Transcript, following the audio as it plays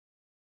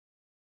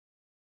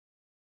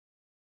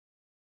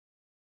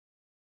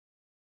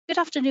Good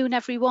afternoon,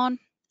 everyone,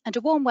 and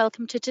a warm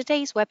welcome to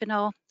today's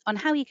webinar on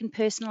how you can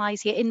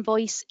personalise your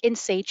invoice in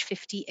Sage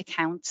 50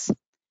 accounts.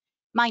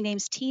 My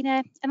name's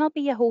Tina, and I'll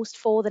be your host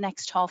for the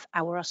next half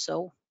hour or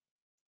so.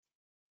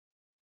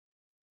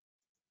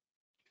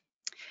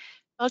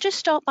 I'll just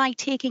start by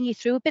taking you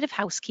through a bit of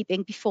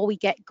housekeeping before we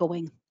get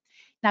going.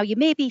 Now, you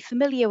may be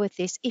familiar with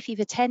this if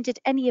you've attended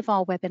any of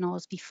our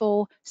webinars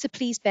before, so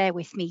please bear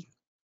with me.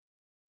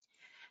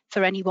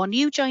 For anyone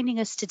new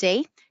joining us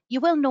today, you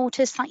will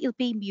notice that you'll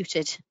be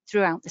muted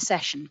throughout the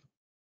session.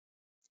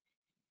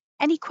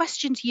 Any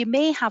questions you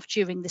may have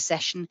during the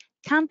session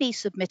can be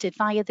submitted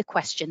via the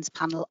questions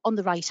panel on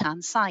the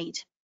right-hand side.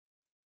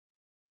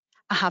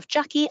 I have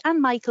Jackie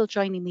and Michael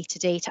joining me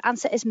today to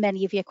answer as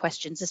many of your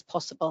questions as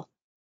possible.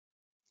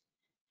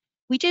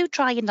 We do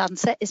try and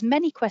answer as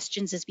many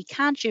questions as we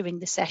can during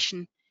the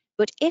session,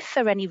 but if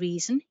for any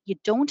reason you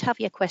don't have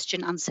your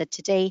question answered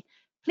today,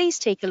 please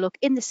take a look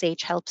in the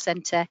Sage Help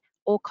Centre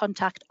or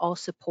contact our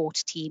support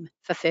team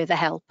for further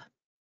help.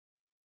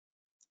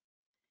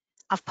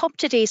 I've popped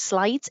today's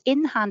slides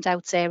in the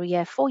handouts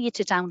area for you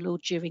to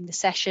download during the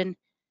session,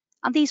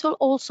 and these will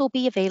also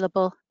be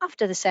available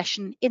after the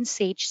session in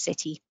Sage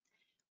City,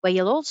 where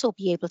you'll also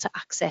be able to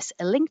access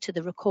a link to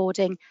the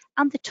recording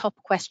and the top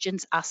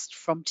questions asked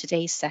from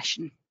today's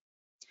session.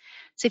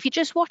 So if you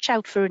just watch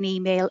out for an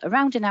email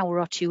around an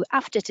hour or two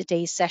after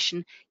today's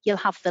session, you'll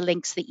have the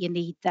links that you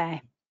need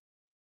there.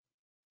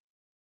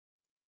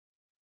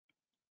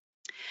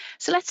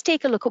 So let's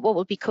take a look at what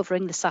we'll be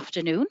covering this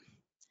afternoon.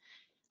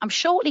 I'm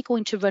shortly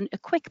going to run a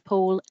quick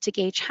poll to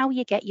gauge how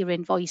you get your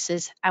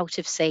invoices out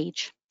of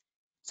Sage.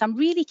 So I'm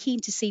really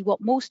keen to see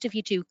what most of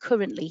you do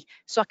currently,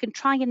 so I can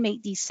try and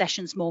make these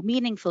sessions more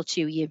meaningful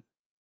to you.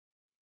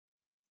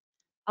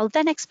 I'll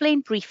then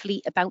explain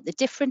briefly about the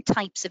different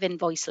types of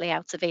invoice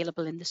layouts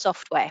available in the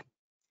software.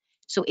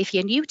 So if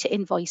you're new to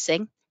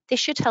invoicing,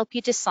 this should help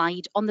you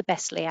decide on the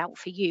best layout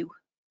for you.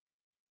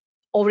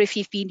 Or if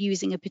you've been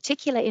using a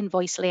particular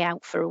invoice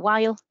layout for a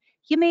while,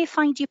 you may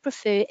find you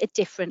prefer a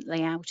different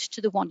layout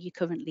to the one you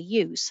currently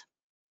use.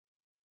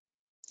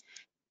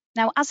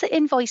 Now, as the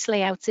invoice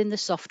layouts in the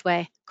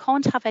software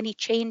can't have any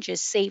changes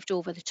saved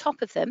over the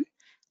top of them,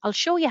 I'll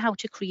show you how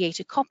to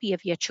create a copy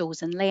of your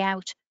chosen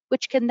layout,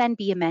 which can then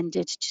be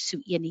amended to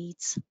suit your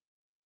needs.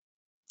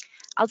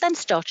 I'll then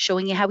start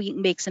showing you how you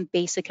can make some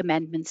basic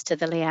amendments to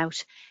the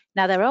layout.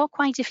 Now, there are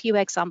quite a few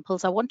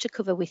examples I want to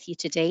cover with you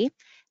today,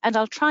 and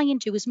I'll try and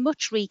do as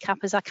much recap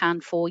as I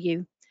can for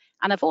you.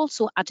 And I've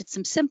also added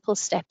some simple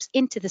steps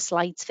into the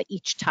slides for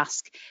each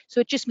task, so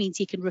it just means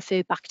you can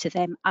refer back to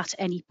them at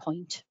any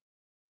point.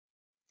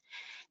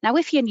 Now,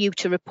 if you're new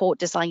to Report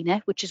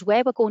Designer, which is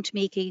where we're going to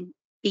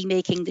be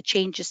making the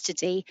changes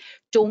today,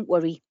 don't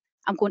worry.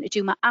 I'm going to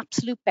do my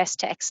absolute best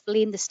to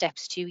explain the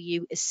steps to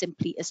you as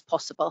simply as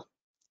possible.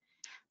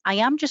 I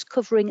am just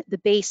covering the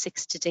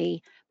basics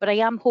today, but I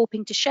am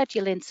hoping to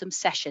schedule in some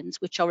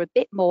sessions which are a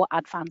bit more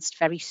advanced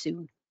very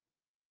soon.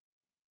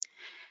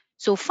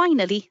 So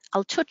finally,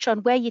 I'll touch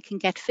on where you can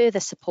get further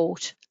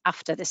support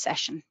after the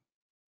session.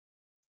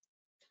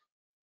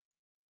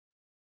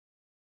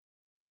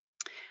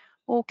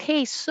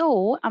 Okay,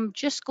 so I'm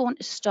just going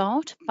to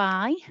start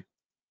by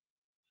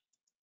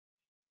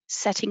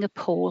setting a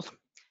poll.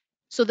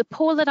 So the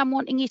poll that I'm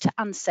wanting you to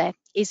answer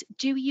is,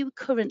 do you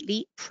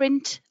currently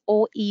print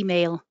or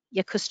email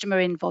your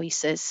customer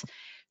invoices?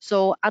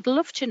 So I'd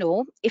love to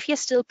know if you're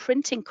still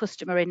printing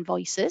customer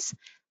invoices,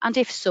 and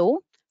if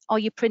so, are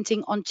you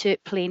printing onto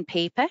plain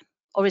paper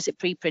or is it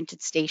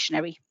pre-printed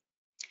stationery?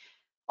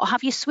 Or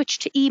have you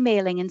switched to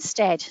emailing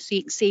instead so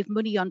you can save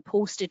money on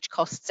postage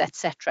costs,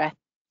 etc.?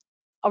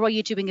 Or are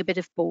you doing a bit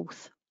of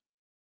both?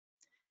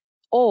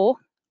 Or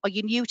are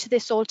you new to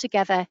this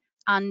altogether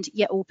and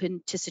you're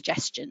open to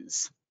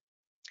suggestions?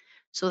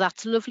 So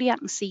that's lovely. I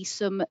can see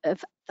some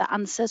of the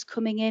answers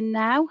coming in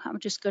now. I'm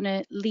just going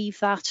to leave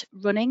that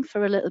running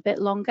for a little bit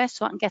longer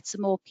so I can get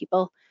some more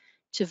people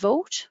to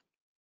vote.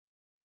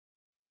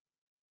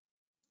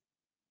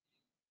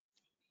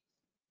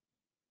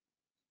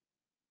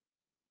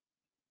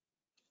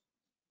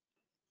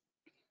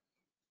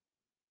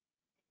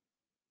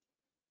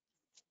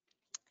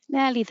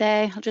 Nearly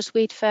there. I'll just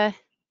wait for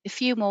a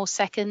few more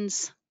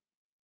seconds.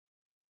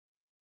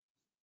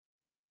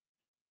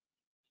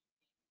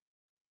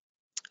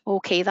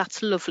 Okay,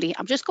 that's lovely.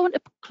 I'm just going to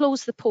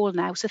close the poll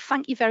now. So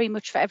thank you very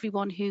much for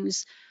everyone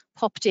who's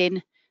popped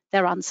in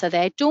their answer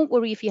there. Don't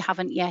worry if you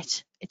haven't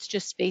yet. It's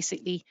just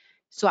basically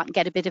so I can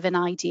get a bit of an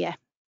idea.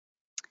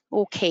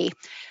 Okay,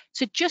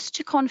 so just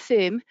to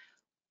confirm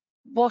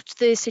what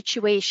the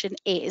situation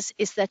is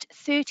that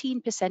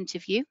 13%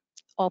 of you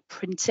are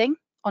printing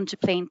onto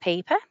plain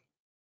paper.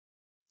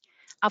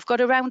 I've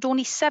got around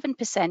only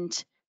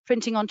 7%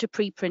 printing onto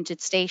pre-printed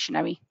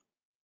stationery.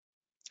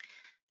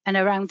 And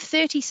around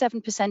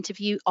 37% of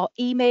you are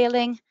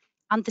emailing,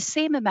 and the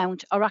same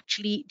amount are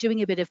actually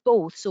doing a bit of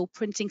both, so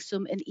printing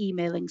some and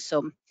emailing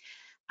some.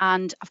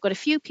 And I've got a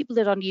few people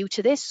that are new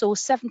to this, so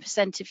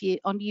 7% of you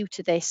are new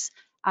to this,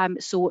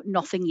 so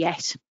nothing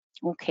yet.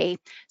 Okay,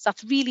 so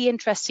that's really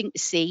interesting to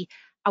see.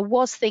 I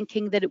was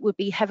thinking that it would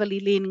be heavily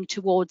leaning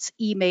towards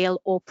email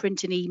or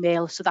print and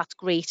email, so that's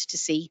great to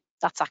see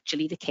that's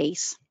actually the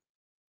case.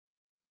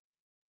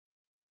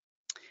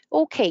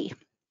 Okay,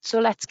 so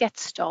let's get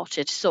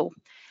started. So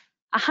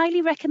I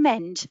highly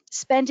recommend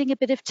spending a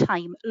bit of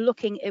time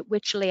looking at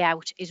which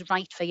layout is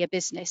right for your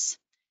business.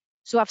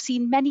 So I've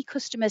seen many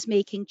customers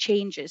making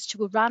changes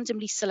to a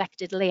randomly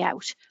selected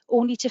layout,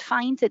 only to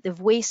find that they've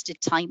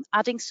wasted time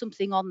adding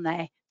something on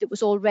there that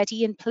was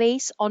already in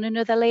place on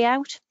another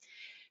layout.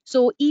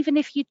 So even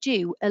if you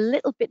do a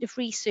little bit of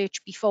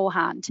research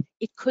beforehand,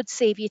 it could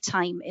save you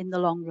time in the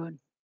long run.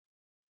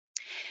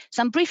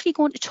 So I'm briefly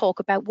going to talk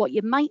about what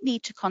you might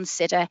need to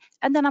consider,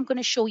 and then I'm going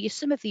to show you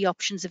some of the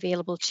options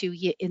available to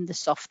you in the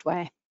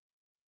software.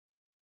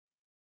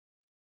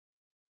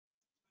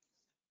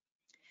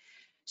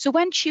 So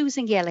when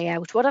choosing your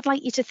layout, what I'd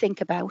like you to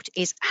think about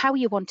is how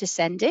you want to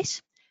send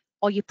it.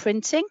 Are you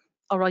printing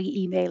or are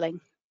you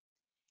emailing?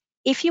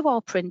 If you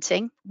are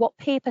printing, what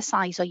paper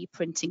size are you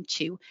printing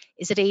to?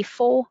 Is it A4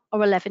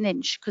 or 11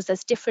 inch? Because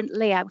there's different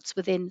layouts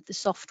within the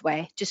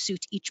software to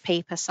suit each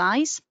paper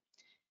size.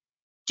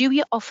 Do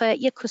you offer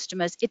your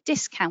customers a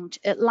discount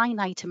at line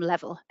item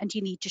level and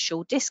you need to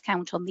show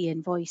discount on the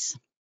invoice?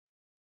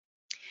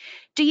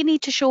 Do you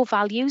need to show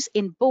values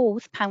in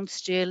both pound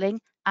sterling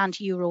and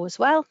euro as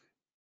well?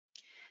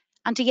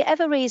 And do you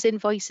ever raise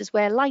invoices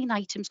where line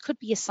items could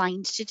be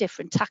assigned to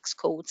different tax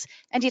codes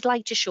and you'd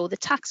like to show the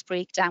tax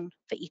breakdown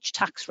for each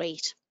tax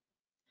rate?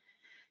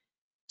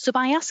 So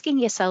by asking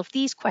yourself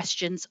these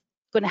questions,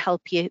 going to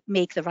help you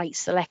make the right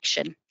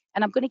selection.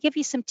 And I'm going to give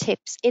you some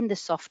tips in the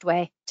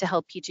software to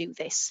help you do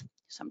this.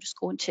 So I'm just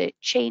going to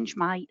change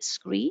my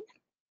screen.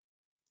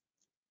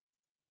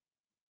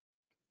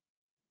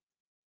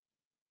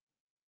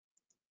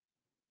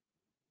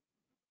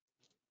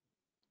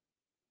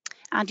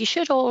 And you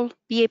should all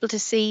be able to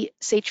see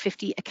Sage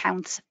 50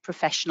 Accounts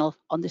Professional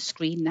on the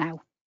screen now.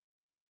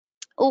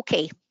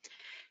 Okay,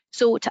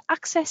 so to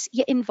access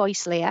your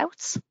invoice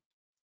layouts,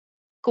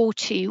 go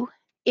to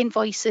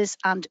Invoices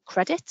and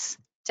Credits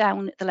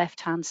down the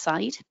left-hand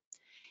side.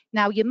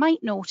 Now you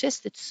might notice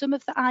that some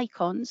of the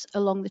icons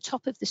along the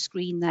top of the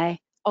screen there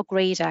are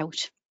greyed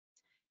out.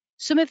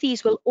 Some of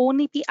these will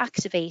only be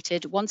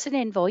activated once an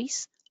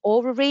invoice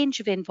or a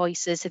range of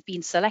invoices have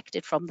been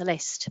selected from the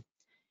list.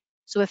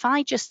 So if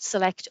I just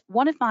select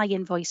one of my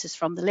invoices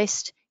from the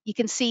list, you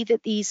can see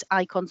that these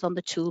icons on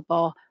the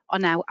toolbar are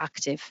now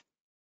active.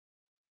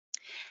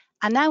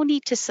 I now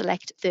need to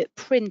select the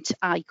print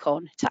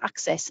icon to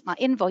access my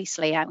invoice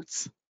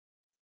layouts.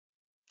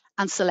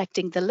 And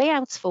selecting the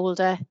layouts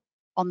folder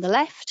on the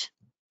left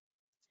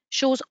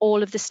shows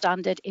all of the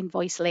standard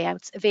invoice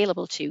layouts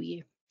available to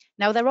you.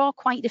 Now there are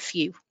quite a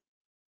few.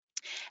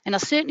 And I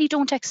certainly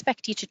don't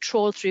expect you to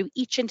troll through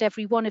each and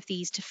every one of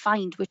these to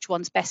find which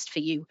one's best for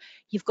you.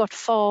 You've got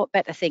far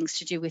better things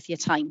to do with your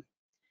time.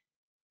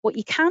 What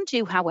you can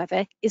do,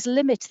 however, is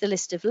limit the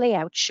list of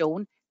layouts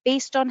shown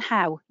based on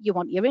how you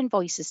want your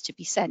invoices to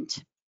be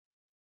sent.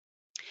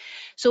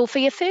 So for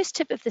your first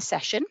tip of the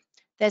session,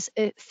 there's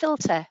a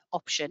filter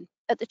option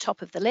at the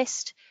top of the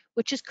list,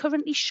 which is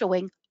currently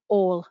showing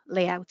all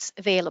layouts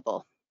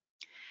available.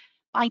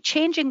 By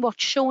changing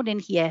what's shown in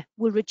here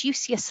will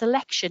reduce your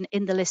selection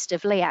in the list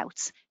of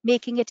layouts,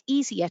 making it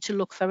easier to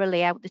look for a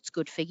layout that's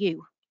good for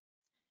you.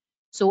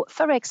 So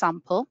for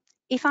example,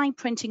 if I'm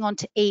printing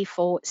onto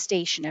A4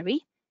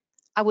 stationery,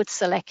 I would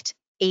select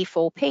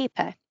A4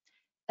 paper,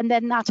 and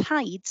then that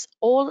hides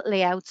all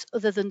layouts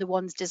other than the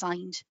ones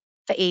designed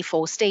for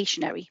A4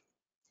 stationery.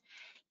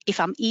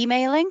 If I'm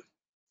emailing,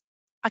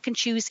 I can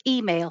choose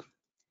email,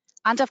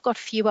 and I've got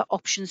fewer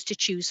options to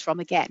choose from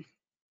again.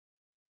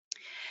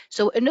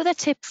 So another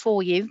tip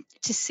for you,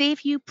 to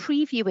save you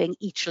previewing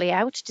each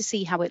layout to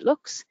see how it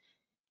looks,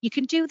 you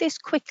can do this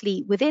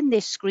quickly within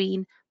this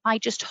screen by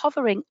just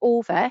hovering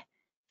over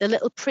the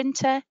little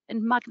printer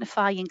and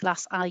magnifying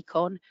glass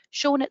icon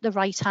shown at the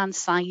right-hand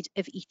side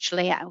of each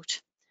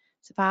layout.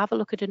 So if I have a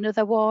look at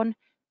another one,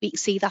 we can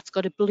see that's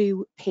got a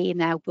blue Pay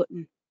Now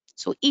button.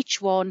 So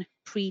each one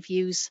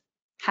previews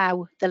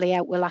how the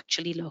layout will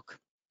actually look.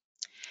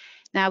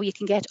 Now you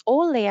can get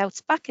all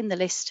layouts back in the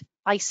list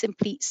by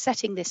simply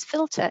setting this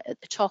filter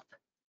at the top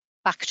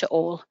back to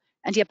all,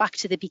 and you're back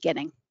to the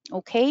beginning,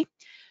 okay?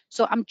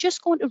 So I'm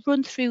just going to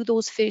run through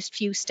those first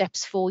few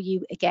steps for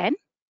you again.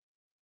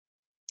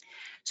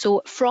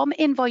 So from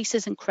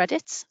invoices and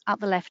credits at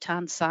the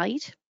left-hand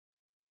side,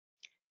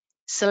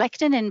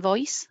 select an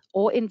invoice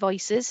or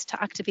invoices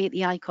to activate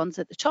the icons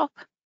at the top,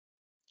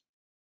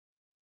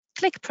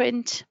 click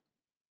print,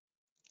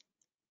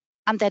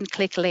 and then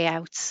click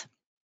layouts.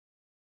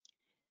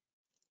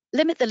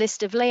 Limit the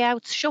list of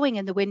layouts showing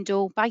in the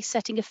window by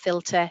setting a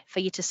filter for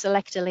you to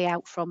select a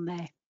layout from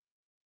there.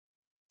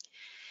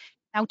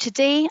 Now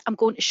today I'm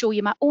going to show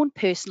you my own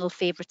personal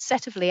favourite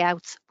set of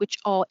layouts, which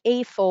are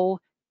A4,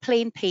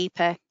 plain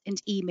paper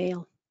and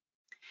email.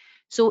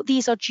 So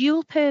these are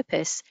dual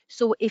purpose.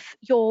 So if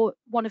you're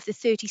one of the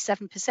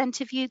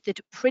 37% of you that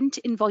print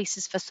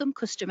invoices for some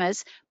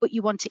customers, but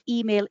you want to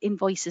email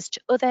invoices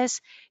to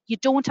others, you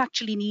don't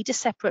actually need a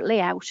separate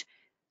layout.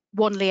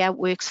 one layout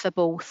works for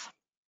both.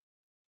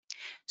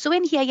 So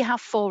in here you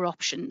have 4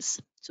 options.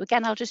 So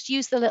again, I'll just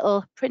use the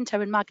little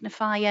printer and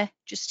magnifier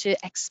just to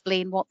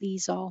explain what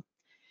these are.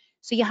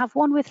 So you have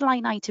one with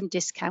line item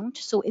discount.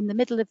 So in the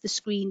middle of the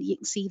screen, you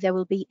can see there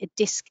will be a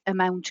disc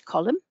amount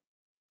column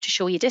to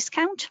show your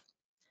discount.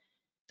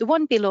 The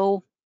one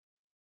below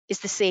is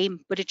the same,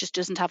 but it just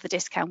doesn't have the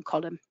discount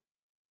column.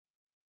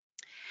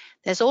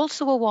 There's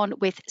also a one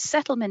with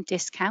settlement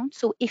discount.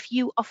 So if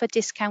you offer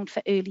discount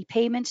for early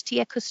payment to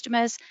your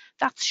customers,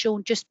 that's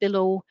shown just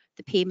below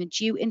the payment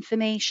due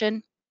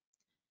information.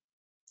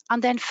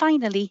 And then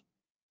finally,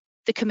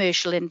 the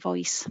commercial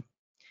invoice.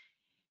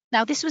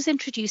 Now, this was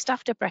introduced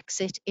after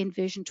Brexit in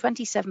version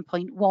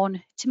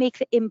 27.1 to make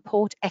the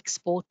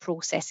import-export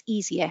process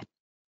easier.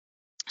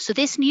 So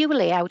this new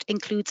layout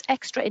includes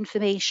extra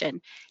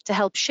information to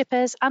help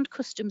shippers and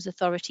customs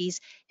authorities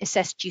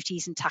assess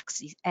duties and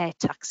taxes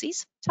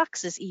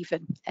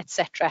even,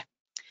 etc.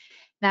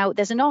 Now,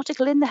 there's an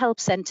article in the Help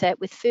Centre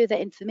with further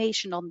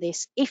information on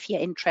this. If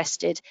you're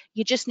interested,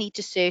 you just need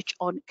to search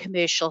on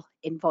commercial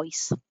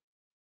invoice.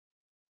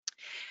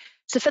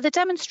 So for the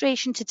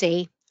demonstration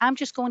today, I'm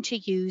just going to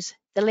use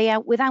the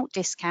layout without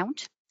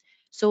discount.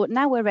 So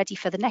now we're ready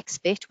for the next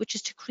bit, which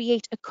is to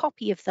create a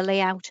copy of the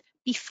layout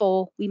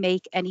before we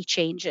make any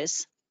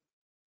changes.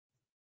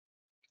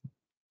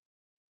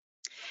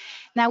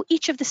 Now,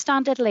 each of the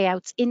standard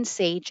layouts in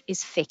Sage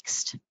is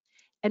fixed.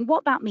 And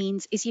what that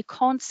means is you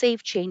can't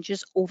save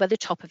changes over the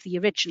top of the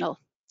original.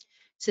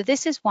 So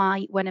this is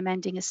why when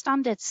amending a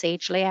standard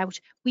Sage layout,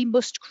 we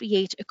must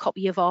create a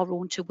copy of our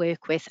own to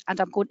work with. And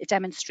I'm going to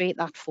demonstrate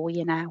that for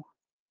you now.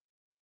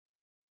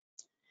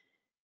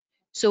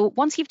 So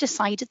once you've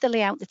decided the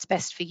layout that's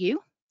best for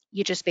you,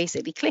 you just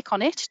basically click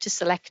on it to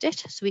select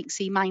it. So we can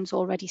see mine's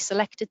already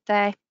selected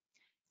there.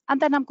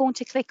 And then I'm going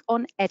to click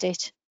on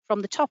Edit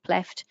from the top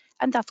left,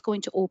 and that's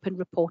going to open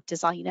Report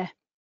Designer.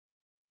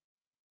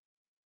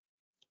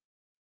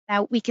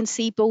 Now we can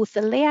see both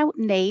the layout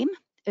name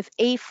of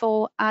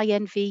A4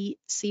 INV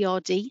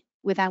CRD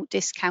without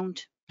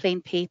discount,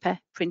 plain paper,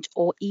 print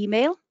or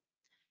email,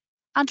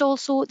 and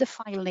also the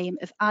file name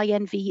of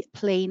INV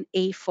plain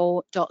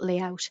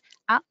A4.layout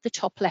at the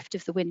top left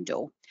of the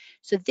window.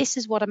 So this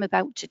is what I'm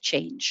about to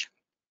change.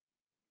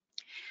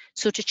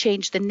 So to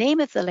change the name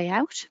of the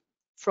layout,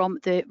 from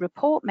the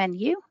report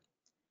menu,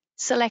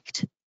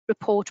 select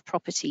Report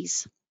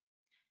Properties.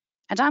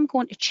 And I'm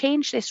going to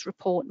change this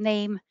report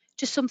name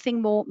to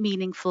something more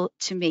meaningful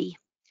to me.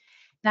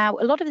 Now,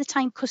 a lot of the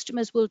time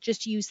customers will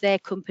just use their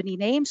company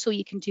name, so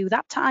you can do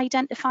that to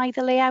identify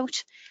the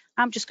layout.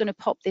 I'm just going to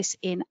pop this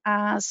in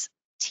as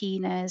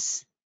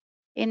Tina's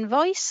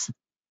invoice.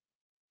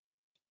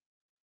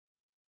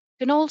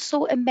 You can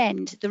also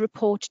amend the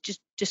report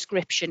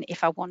description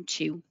if I want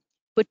to,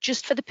 but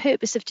just for the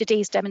purpose of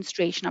today's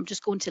demonstration, I'm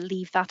just going to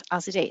leave that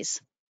as it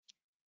is.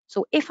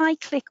 So if I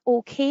click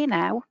OK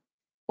now,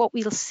 what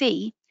we'll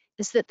see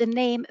is that the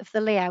name of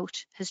the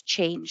layout has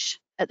changed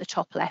at the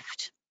top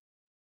left.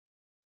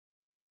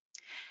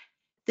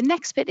 The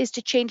next bit is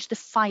to change the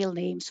file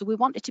name. So we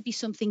want it to be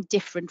something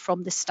different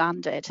from the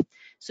standard.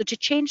 So to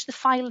change the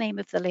file name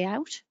of the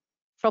layout,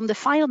 from the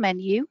File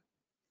menu,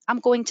 I'm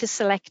going to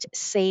select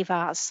Save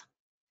As.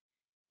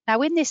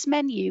 Now in this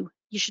menu,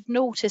 you should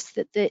notice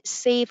that the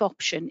Save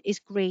option is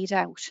greyed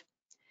out.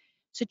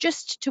 So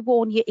just to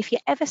warn you, if you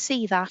ever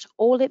see that,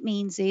 all it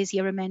means is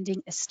you're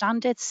amending a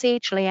standard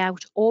Sage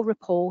layout or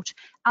report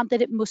and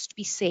that it must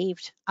be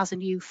saved as a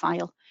new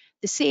file.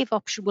 The save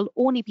option will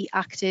only be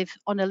active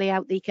on a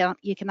layout that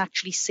you can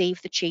actually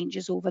save the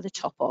changes over the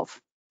top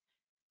of.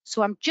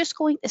 So I'm just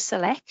going to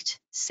select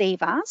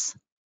Save As.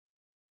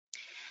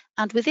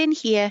 And within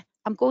here,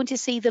 I'm going to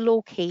see the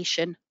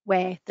location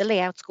where the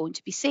layout's going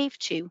to be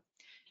saved to.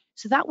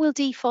 So that will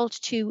default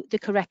to the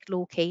correct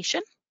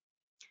location.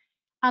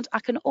 And I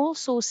can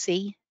also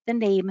see the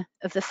name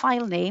of the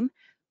file name,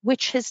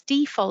 which has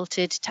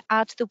defaulted to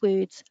add the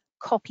words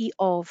copy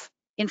of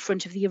in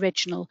front of the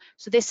original.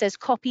 So this says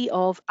copy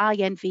of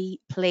INV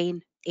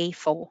plain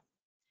A4.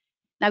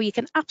 Now you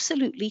can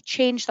absolutely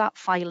change that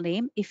file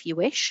name if you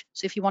wish.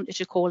 So if you wanted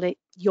to call it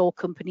your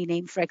company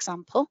name, for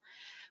example.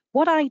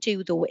 What I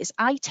do though is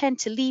I tend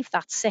to leave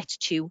that set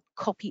to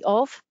copy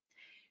of,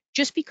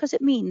 just because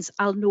it means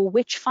I'll know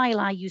which file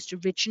I used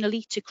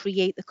originally to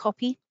create the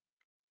copy.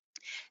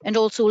 And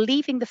also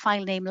leaving the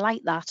file name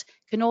like that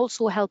can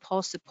also help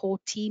our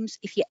support teams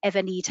if you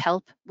ever need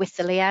help with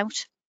the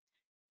layout.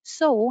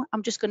 So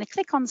I'm just going to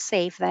click on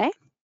Save there.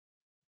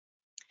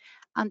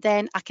 And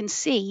then I can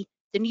see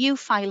the new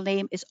file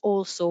name is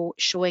also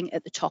showing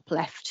at the top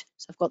left.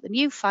 So I've got the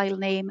new file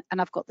name and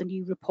I've got the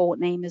new report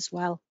name as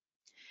well.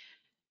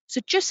 So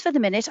just for the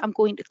minute, I'm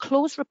going to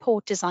close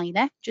Report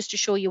Designer just to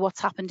show you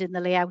what's happened in the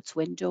layouts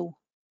window.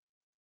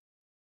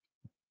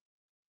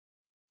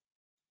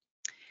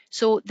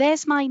 So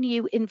there's my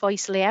new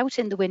invoice layout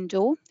in the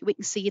window. We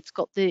can see it's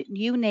got the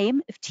new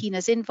name of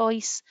Tina's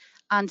invoice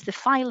and the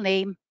file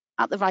name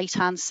at the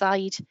right-hand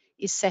side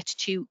is set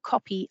to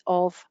copy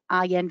of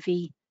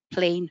INV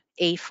plain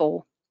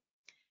A4.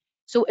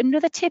 So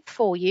another tip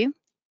for you,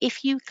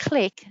 if you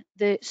click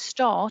the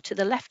star to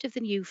the left of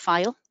the new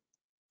file,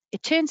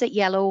 it turns it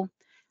yellow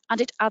and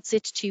it adds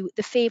it to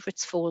the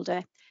favorites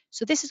folder.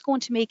 So this is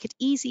going to make it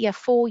easier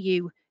for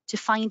you to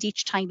find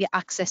each time you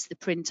access the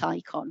print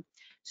icon.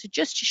 So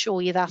just to show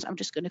you that, I'm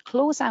just going to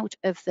close out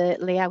of the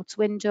layouts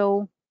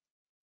window.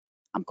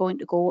 I'm going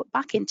to go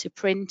back into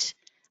print.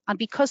 And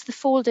because the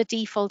folder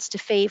defaults to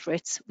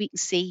favorites, we can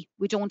see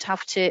we don't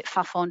have to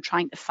faff on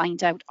trying to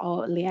find out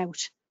our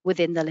layout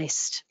within the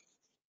list.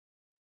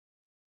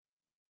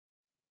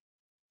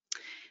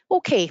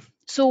 Okay,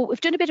 so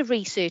we've done a bit of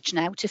research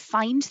now to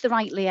find the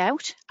right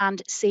layout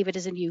and save it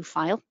as a new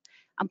file.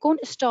 I'm going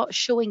to start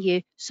showing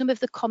you some of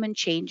the common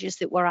changes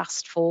that were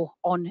asked for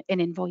on an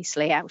invoice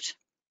layout.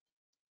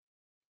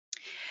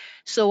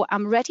 So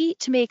I'm ready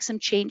to make some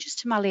changes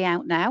to my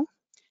layout now.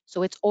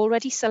 So it's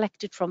already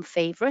selected from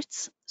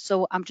favorites.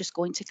 So I'm just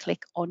going to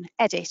click on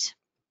edit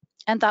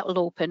and that will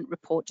open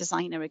Report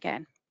Designer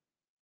again.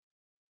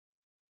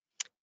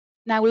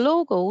 Now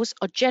logos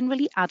are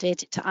generally added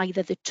to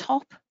either the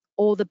top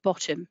or the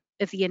bottom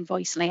of the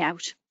invoice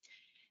layout.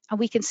 And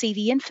we can see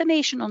the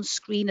information on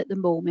screen at the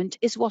moment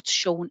is what's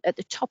shown at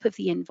the top of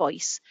the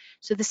invoice.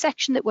 So the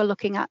section that we're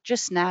looking at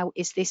just now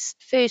is this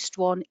first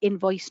one,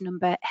 invoice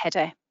number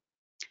header.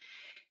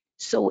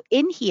 So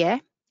in here,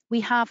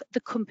 we have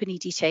the company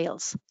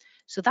details.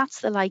 So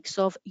that's the likes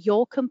of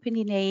your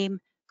company name,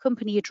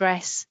 company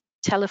address,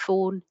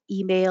 telephone,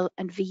 email,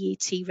 and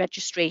VAT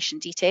registration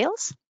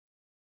details.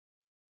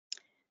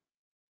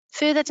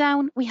 Further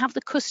down, we have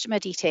the customer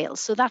details.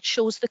 So that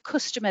shows the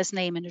customer's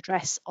name and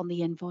address on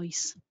the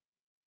invoice.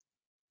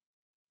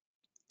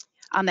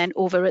 And then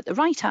over at the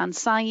right-hand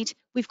side,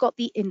 we've got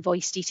the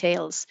invoice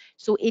details.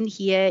 So in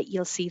here,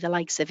 you'll see the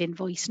likes of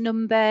invoice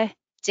number,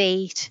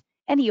 date,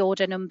 any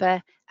order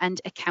number, and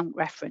account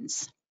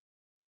reference.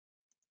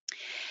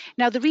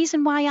 Now, the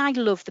reason why I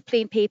love the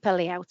plain paper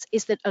layouts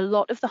is that a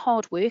lot of the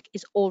hard work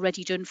is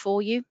already done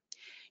for you.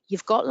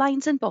 You've got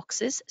lines and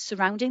boxes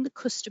surrounding the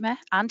customer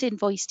and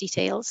invoice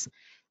details,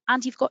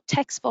 and you've got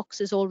text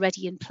boxes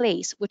already in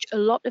place, which a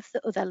lot of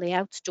the other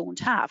layouts don't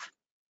have.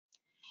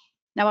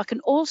 Now I can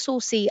also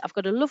see I've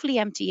got a lovely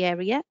empty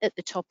area at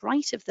the top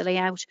right of the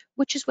layout,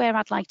 which is where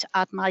I'd like to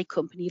add my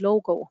company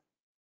logo.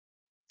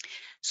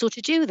 So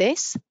to do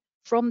this,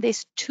 from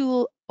this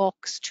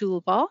toolbox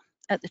toolbar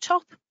at the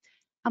top,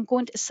 I'm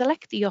going to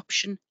select the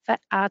option for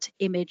Add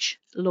Image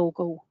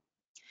Logo.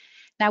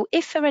 Now,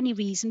 if for any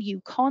reason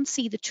you can't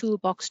see the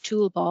toolbox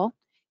toolbar,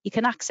 you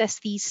can access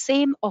these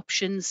same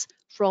options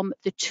from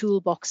the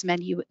toolbox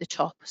menu at the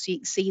top. So you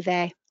can see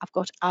there, I've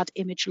got Add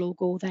Image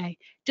Logo there. It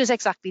does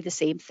exactly the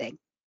same thing.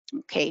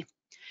 Okay,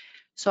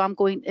 so I'm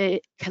going to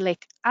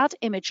click Add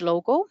Image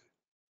Logo,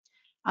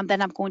 and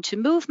then I'm going to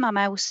move my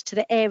mouse to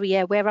the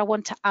area where I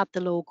want to add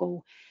the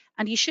logo.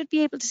 And you should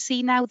be able to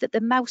see now that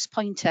the mouse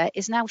pointer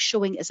is now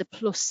showing as a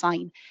plus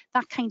sign.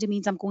 That kind of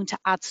means I'm going to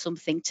add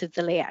something to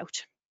the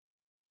layout.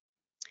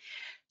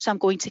 So I'm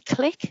going to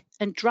click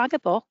and drag a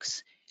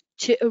box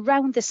to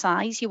around the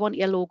size you want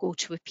your logo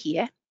to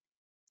appear.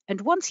 And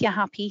once you're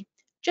happy,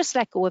 just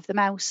let go of the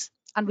mouse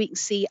and we can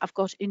see I've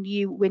got a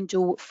new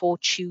window for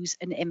choose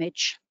an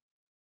image.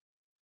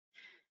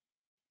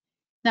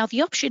 Now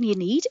the option you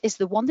need is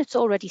the one that's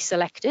already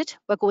selected.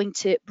 We're going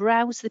to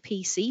browse the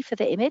PC for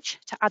the image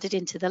to add it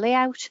into the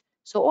layout.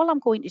 So all I'm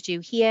going to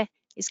do here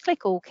is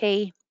click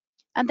OK,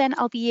 and then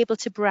I'll be able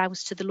to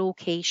browse to the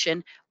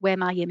location where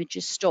my image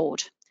is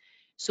stored.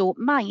 So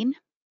mine,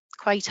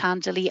 quite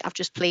handily, I've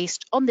just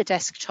placed on the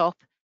desktop,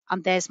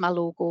 and there's my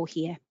logo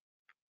here.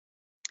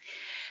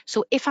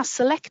 So if I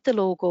select the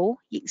logo,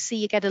 you can see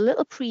you get a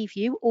little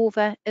preview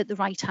over at the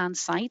right-hand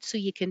side. So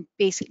you can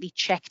basically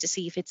check to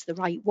see if it's the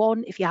right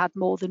one, if you had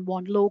more than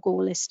one logo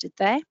listed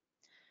there.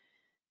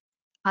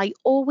 I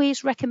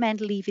always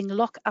recommend leaving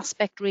lock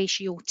aspect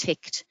ratio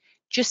ticked,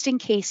 just in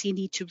case you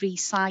need to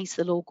resize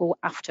the logo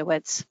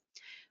afterwards.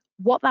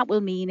 What that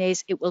will mean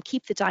is it will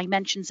keep the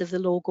dimensions of the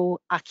logo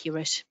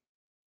accurate.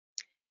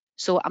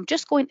 So I'm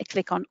just going to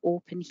click on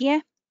Open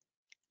here,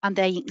 and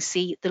there you can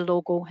see the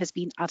logo has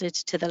been added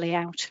to the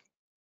layout.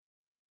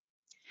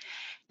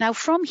 Now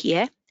from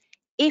here,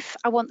 if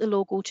I want the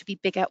logo to be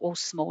bigger or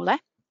smaller,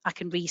 I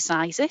can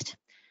resize it.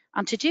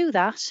 And to do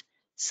that,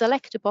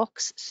 select a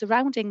box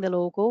surrounding the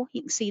logo.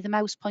 You can see the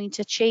mouse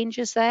pointer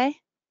changes there.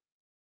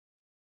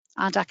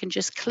 And I can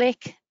just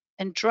click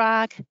and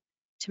drag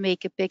to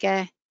make it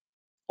bigger,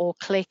 or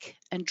click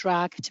and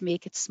drag to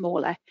make it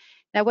smaller.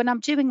 Now, when I'm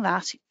doing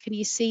that, can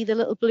you see the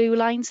little blue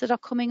lines that are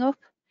coming up?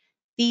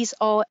 These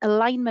are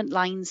alignment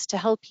lines to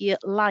help you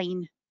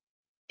line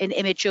an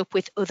image up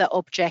with other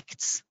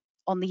objects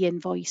on the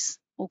invoice.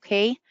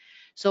 Okay,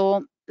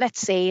 so let's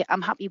say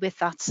I'm happy with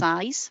that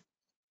size.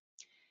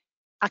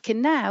 I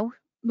can now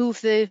move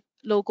the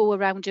logo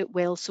around at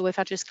will. So if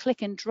I just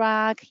click and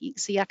drag, you can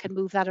see I can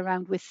move that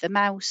around with the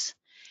mouse.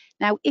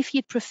 Now, if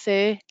you'd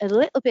prefer a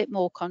little bit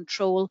more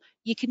control,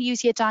 you can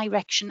use your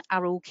direction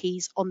arrow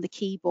keys on the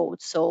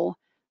keyboard. So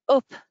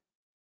up,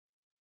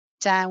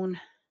 down,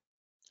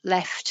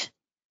 left,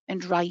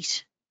 and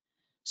right.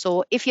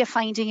 So if you're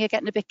finding you're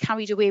getting a bit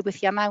carried away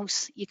with your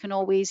mouse, you can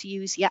always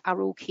use your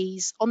arrow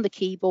keys on the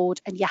keyboard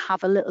and you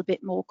have a little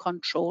bit more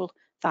control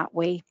that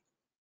way.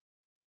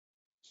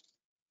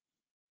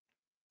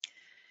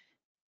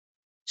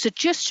 So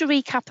just to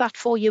recap that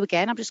for you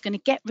again, I'm just going to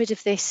get rid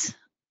of this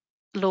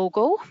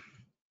logo.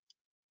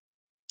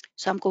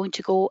 So I'm going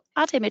to go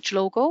Add Image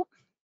Logo,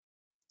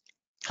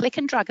 click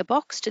and drag a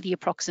box to the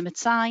approximate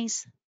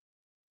size,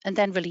 and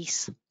then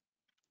release.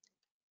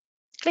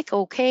 Click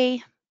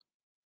OK,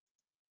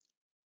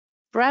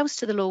 browse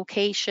to the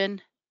location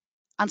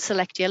and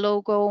select your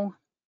logo.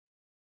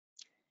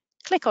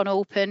 Click on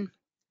Open,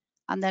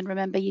 and then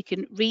remember you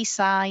can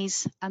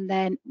resize and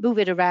then move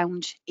it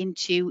around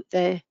into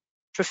the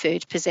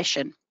preferred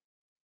position.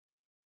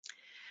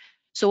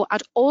 So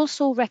I'd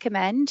also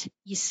recommend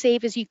you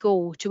save as you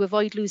go to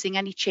avoid losing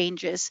any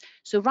changes.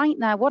 So right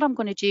now what I'm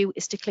going to do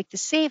is to click the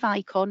save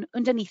icon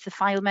underneath the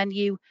file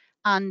menu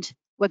and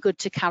we're good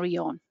to carry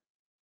on.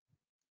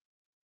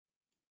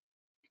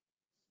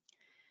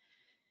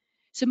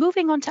 So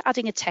moving on to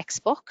adding a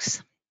text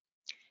box.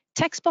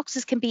 Text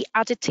boxes can be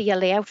added to your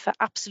layout for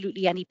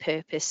absolutely any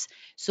purpose.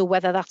 So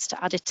whether that's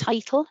to add a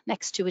title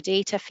next to a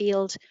data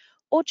field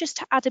or just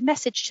to add a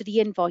message to the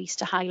invoice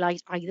to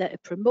highlight either a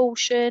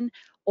promotion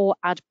or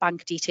add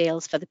bank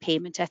details for the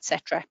payment,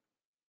 etc.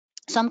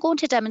 So I'm going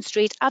to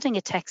demonstrate adding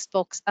a text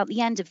box at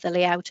the end of the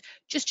layout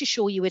just to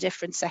show you a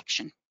different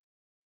section.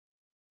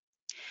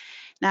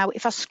 Now,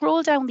 if I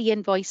scroll down the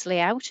invoice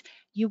layout,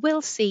 you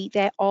will see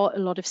there are a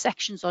lot of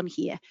sections on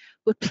here,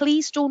 but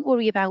please don't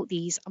worry about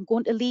these. I'm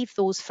going to leave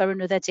those for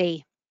another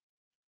day.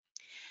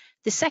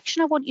 The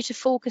section I want you to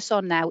focus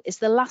on now is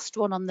the last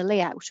one on the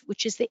layout,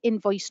 which is the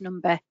invoice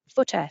number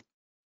footer.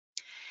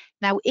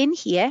 Now in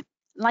here,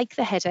 like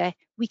the header,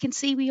 we can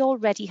see we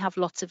already have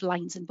lots of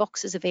lines and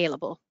boxes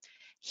available.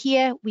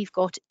 Here we've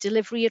got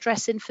delivery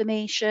address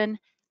information,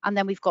 and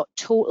then we've got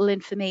total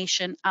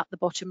information at the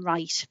bottom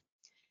right.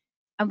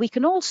 And we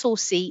can also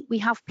see we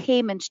have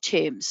payment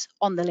terms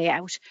on the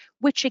layout,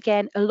 which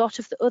again, a lot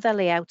of the other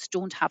layouts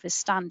don't have as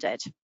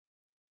standard.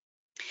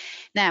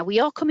 Now, we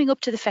are coming up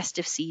to the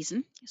festive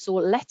season, so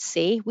let's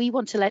say we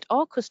want to let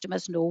our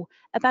customers know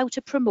about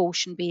a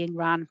promotion being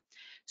run.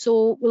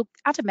 So we'll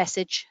add a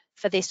message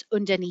for this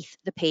underneath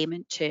the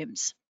payment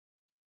terms.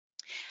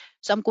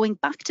 So I'm going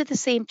back to the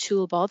same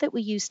toolbar that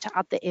we used to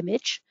add the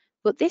image,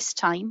 but this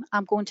time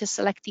I'm going to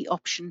select the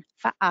option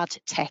for Add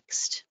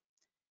Text.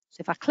 So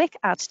if I click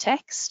Add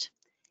Text,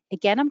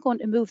 again, I'm going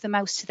to move the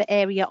mouse to the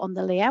area on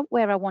the layout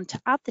where I want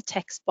to add the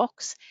text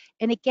box.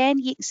 And again,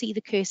 you can see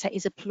the cursor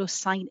is a plus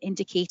sign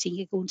indicating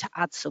you're going to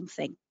add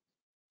something.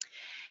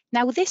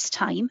 Now this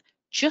time,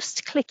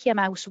 just click your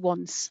mouse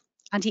once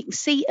and you can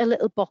see a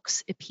little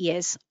box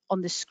appears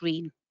on the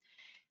screen.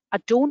 I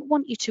don't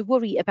want you to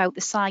worry about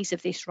the size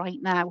of this right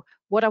now.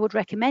 What I would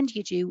recommend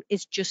you do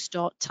is just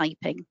start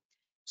typing.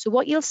 So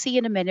what you'll see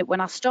in a minute,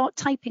 when I start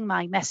typing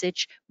my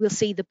message, we'll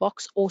see the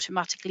box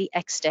automatically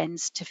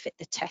extends to fit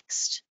the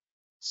text.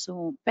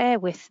 So bear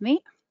with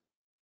me.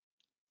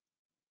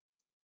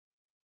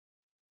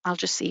 I'll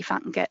just see if I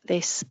can get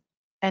this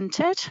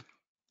entered.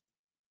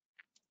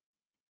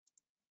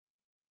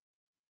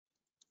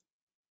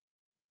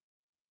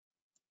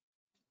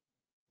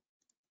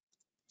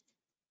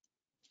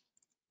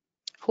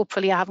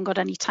 Hopefully I haven't got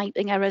any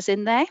typing errors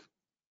in there.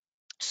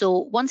 So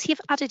once you've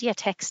added your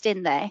text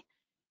in there,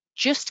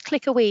 just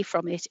click away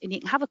from it and you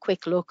can have a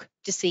quick look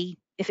to see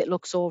if it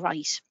looks all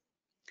right.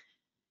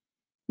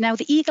 Now,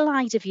 the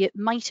eagle-eyed of you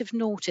might have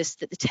noticed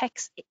that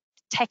the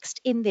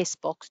text in this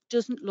box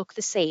doesn't look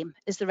the same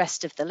as the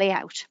rest of the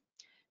layout.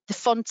 The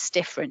font's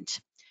different,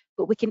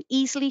 but we can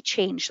easily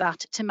change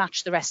that to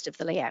match the rest of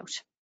the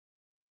layout.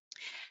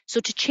 So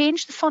to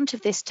change the font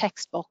of this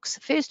text box,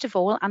 first of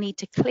all, I need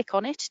to click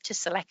on it to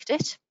select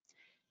it.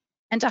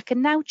 And I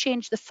can now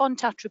change the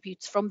font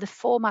attributes from the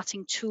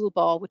formatting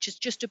toolbar, which is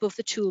just above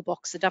the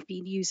toolbox that I've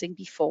been using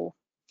before.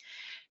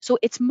 So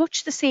it's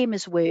much the same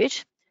as Word.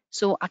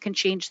 So I can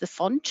change the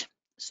font.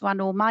 So I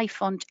know my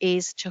font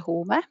is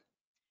Tahoma.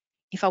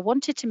 If I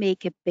wanted to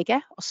make it bigger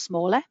or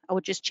smaller, I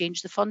would just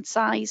change the font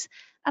size.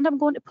 And I'm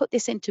going to put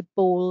this into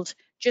bold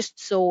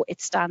just so it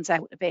stands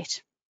out a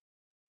bit.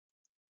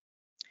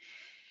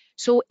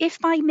 So if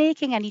by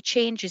making any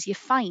changes you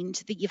find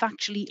that you've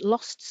actually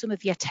lost some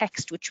of your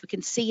text, which we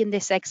can see in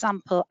this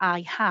example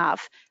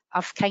I've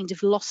kind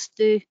of lost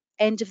the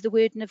end of the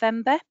word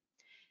November,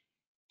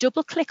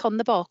 double click on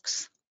the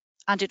box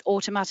and it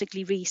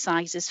automatically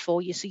resizes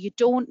for you. So you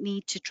don't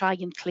need to try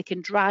and click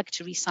and drag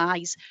to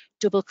resize.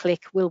 Double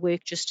click will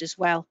work just as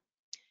well.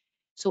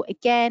 So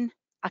again,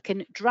 I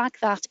can drag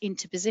that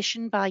into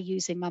position by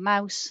using my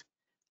mouse,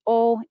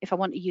 or if I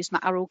want to use my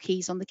arrow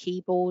keys on the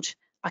keyboard,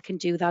 I can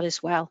do that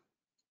as well.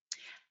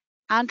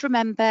 And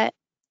remember,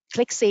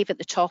 click Save at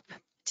the top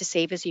to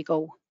save as you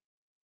go.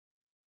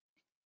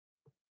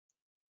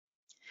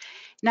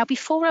 Now,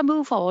 before I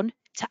move on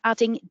to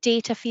adding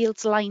data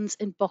fields, lines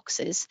and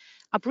boxes,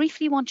 I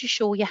briefly want to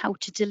show you how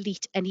to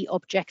delete any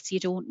objects you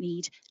don't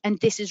need. And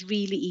this is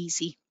really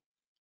easy.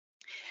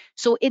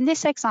 So in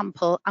this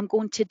example, I'm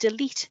going to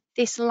delete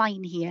this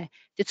line here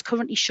that's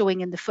currently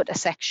showing in the footer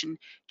section,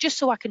 just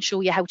so I can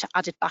show you how to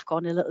add it back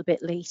on a little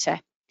bit later.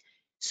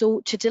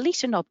 So to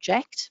delete an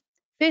object,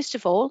 first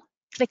of all,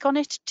 click on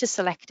it to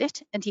select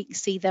it, and you can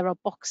see there are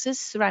boxes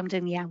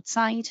surrounding the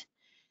outside.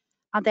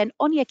 And then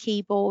on your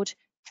keyboard,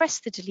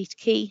 press the delete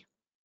key,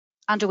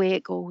 and away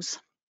it goes.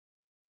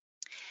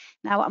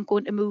 Now I'm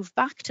going to move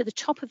back to the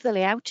top of the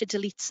layout to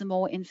delete some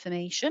more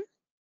information.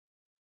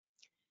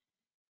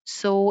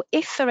 So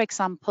if, for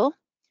example,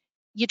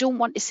 you don't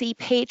want to see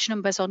page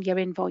numbers on your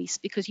invoice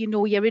because you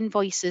know your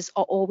invoices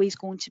are always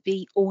going to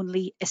be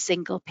only a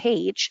single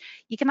page,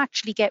 you can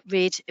actually get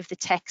rid of the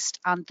text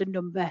and the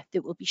number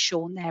that will be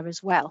shown there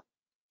as well.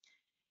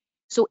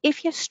 So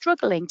if you're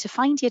struggling to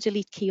find your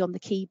delete key on the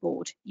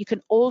keyboard, you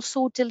can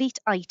also delete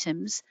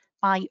items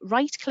by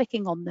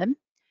right-clicking on them,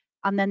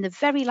 and then the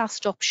very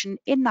last option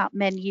in that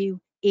menu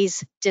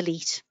is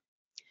delete.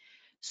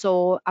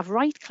 So I've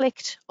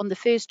right-clicked on the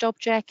first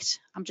object.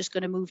 I'm just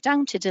going to move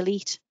down to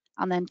delete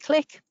and then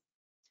click.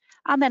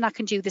 And then I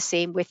can do the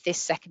same with this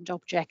second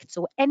object.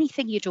 So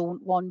anything you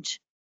don't want,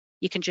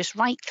 you can just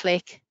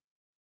right-click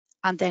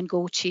and then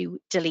go to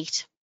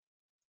delete.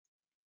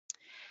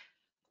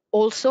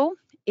 Also,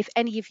 if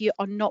any of you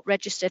are not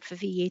registered for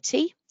VAT,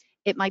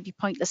 it might be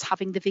pointless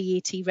having the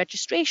VAT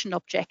registration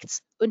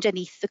objects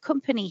underneath the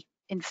company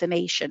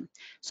information.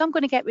 So I'm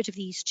going to get rid of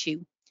these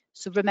two.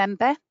 So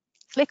remember,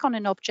 click on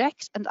an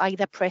object and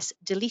either press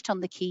delete on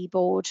the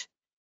keyboard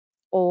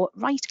or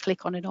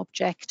right-click on an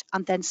object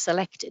and then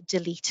select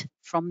delete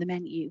from the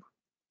menu.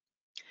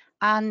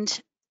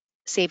 And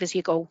save as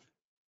you go.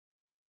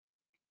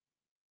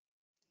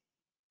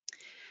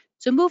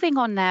 So moving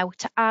on now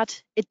to add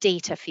a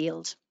data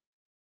field.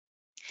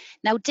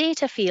 Now,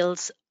 data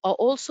fields are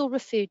also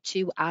referred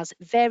to as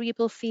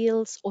variable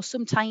fields or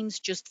sometimes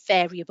just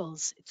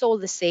variables. It's all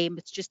the same,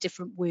 it's just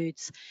different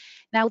words.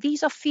 Now,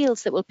 these are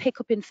fields that will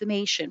pick up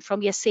information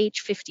from your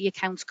Sage 50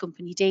 accounts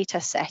company data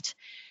set.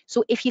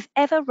 So if you've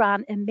ever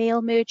ran a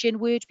mail merge in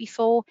Word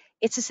before,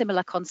 it's a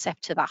similar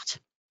concept to that.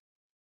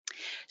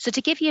 So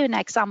to give you an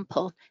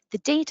example, the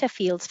data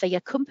fields for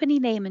your company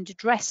name and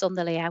address on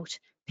the layout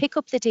pick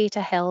up the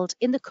data held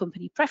in the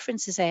company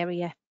preferences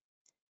area.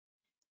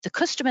 The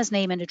customer's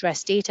name and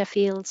address data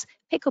fields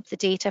pick up the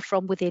data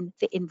from within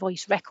the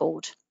invoice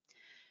record.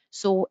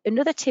 So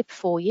another tip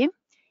for you,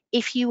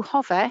 if you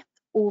hover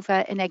over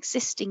an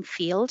existing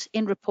field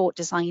in Report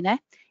Designer,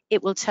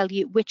 it will tell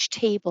you which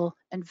table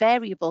and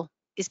variable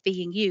is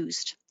being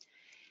used.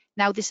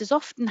 Now, this is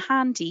often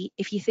handy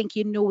if you think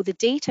you know the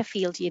data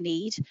field you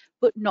need,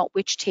 but not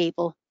which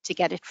table to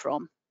get it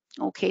from.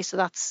 Okay, so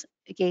that's,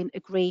 again,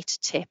 a great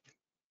tip.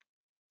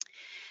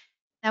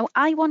 Now,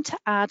 I want to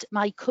add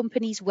my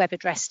company's web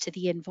address to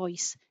the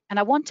invoice, and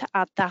I want to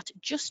add that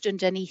just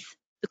underneath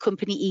the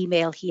company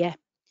email here.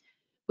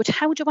 But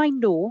how do I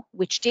know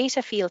which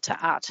data field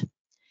to add?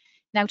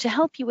 Now, to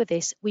help you with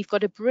this, we've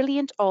got a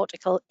brilliant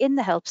article in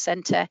the Help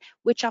Centre,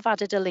 which I've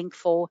added a link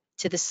for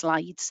to the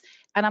slides.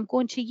 And I'm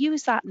going to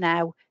use that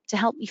now to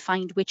help me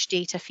find which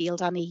data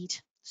field I need.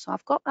 So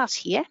I've got that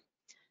here.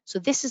 So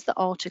this is the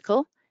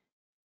article,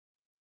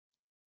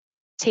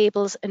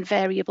 Tables and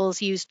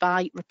Variables Used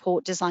by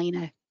Report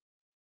Designer.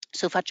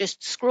 So if I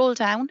just scroll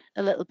down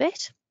a little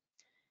bit,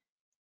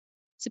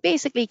 so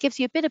basically it gives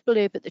you a bit of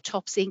blurb at the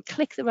top saying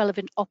click the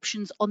relevant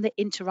options on the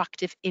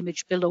interactive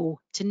image below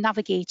to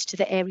navigate to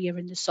the area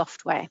in the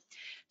software.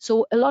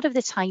 So a lot of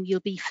the time you'll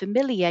be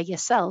familiar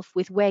yourself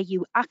with where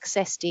you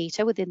access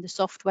data within the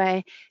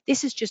software.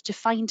 This is just to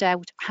find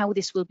out how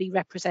this will be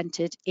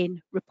represented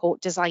in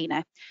Report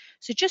Designer.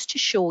 So just to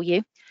show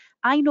you,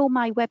 I know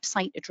my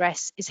website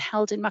address is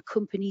held in my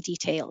company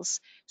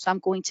details. So I'm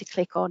going to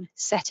click on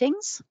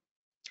Settings,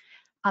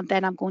 and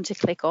then I'm going to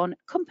click on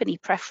Company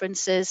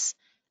Preferences,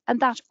 and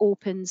that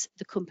opens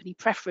the Company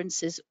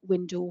Preferences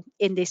window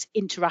in this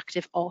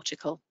interactive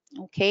article.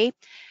 Okay,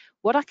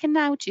 what I can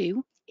now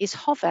do is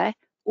hover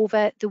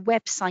over the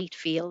website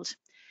field,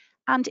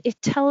 and it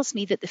tells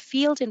me that the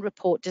field in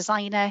Report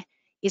Designer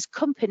is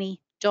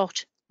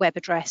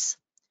company.webaddress.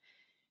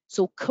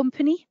 So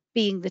company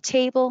being the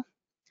table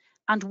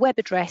and web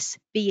address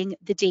being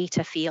the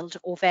data field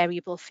or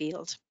variable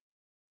field.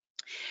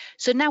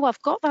 So now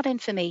I've got that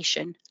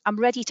information, I'm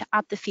ready to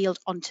add the field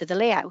onto the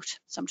layout.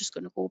 So I'm just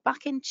going to go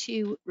back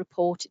into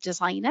Report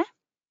Designer.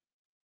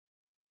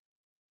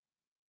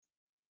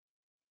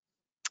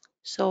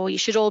 So you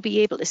should all be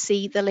able to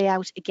see the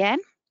layout again.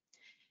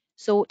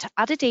 So to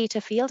add a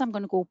data field, I'm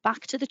going to go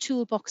back to the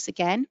toolbox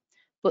again,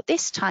 but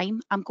this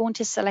time I'm going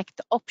to select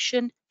the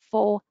option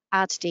for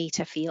Add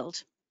Data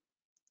Field.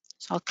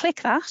 So I'll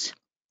click that.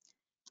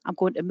 I'm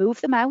going to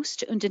move the mouse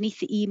to underneath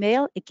the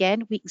email.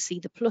 Again, we can see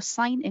the plus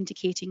sign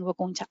indicating we're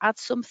going to add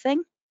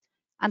something.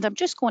 And I'm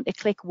just going to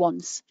click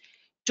once.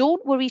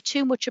 Don't worry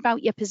too much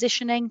about your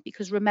positioning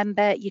because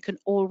remember, you can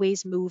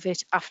always move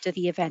it after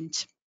the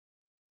event.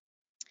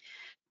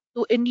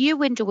 So a new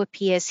window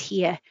appears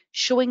here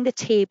showing the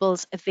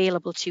tables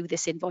available to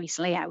this invoice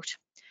layout.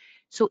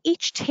 So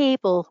each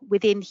table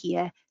within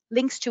here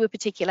links to a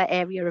particular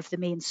area of the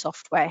main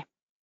software.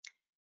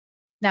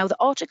 Now, the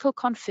article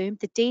confirmed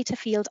the data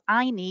field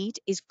I need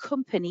is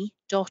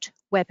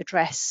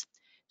company.webaddress.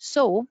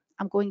 So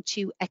I'm going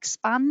to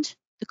expand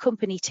the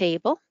company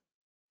table,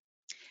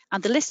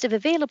 and the list of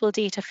available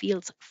data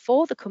fields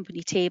for the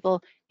company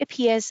table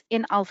appears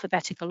in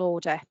alphabetical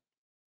order.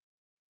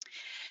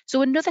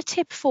 So another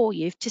tip for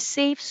you to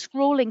save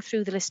scrolling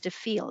through the list of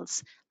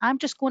fields, I'm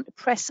just going to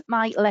press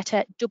my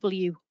letter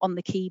W on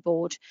the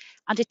keyboard,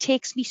 and it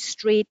takes me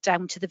straight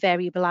down to the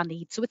variable I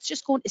need. So it's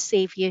just going to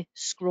save you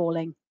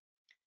scrolling.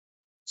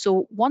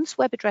 So once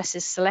web address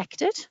is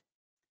selected,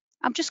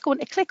 I'm just going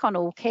to click on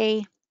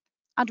OK,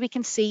 and we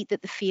can see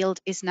that the field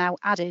is now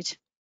added.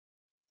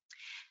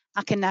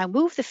 I can now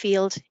move the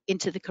field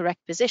into the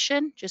correct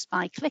position just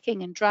by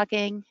clicking and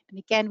dragging. And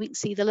again, we can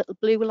see the little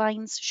blue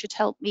lines should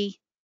help me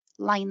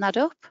line that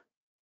up.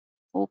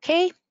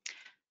 OK.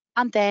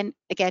 And then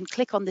again,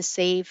 click on the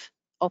Save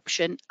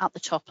option at the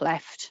top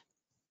left.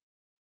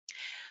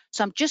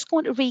 So I'm just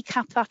going to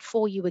recap that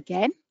for you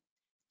again.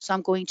 So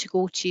I'm going to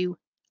go to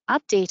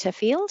Add Data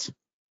Field.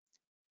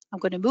 I'm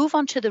going to move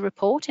on to the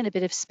report in a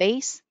bit of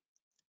space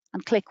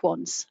and click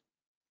once.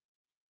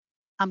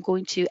 I'm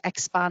going to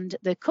expand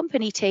the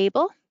company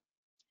table,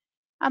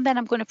 and then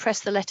I'm going to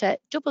press the letter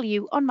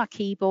W on my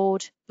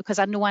keyboard because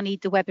I know I need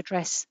the web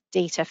address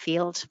data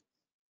field.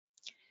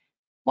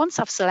 Once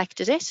I've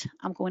selected it,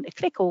 I'm going to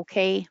click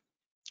OK,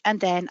 and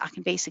then I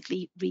can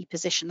basically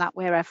reposition that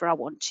wherever I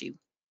want to.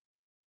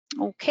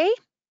 Okay.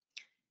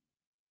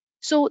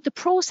 So the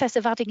process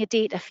of adding a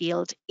data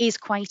field is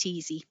quite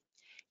easy.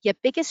 Your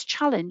biggest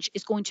challenge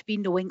is going to be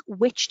knowing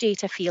which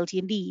data field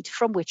you need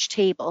from which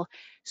table.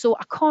 So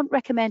I can't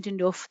recommend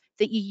enough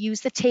that you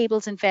use the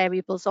tables and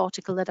variables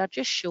article that I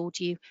just showed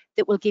you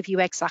that will give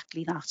you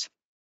exactly that.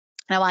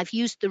 Now, I've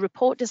used the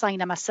report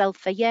designer myself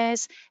for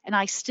years, and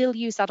I still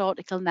use that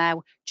article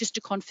now just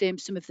to confirm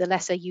some of the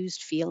lesser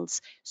used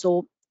fields.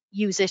 So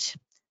use it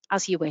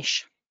as you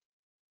wish.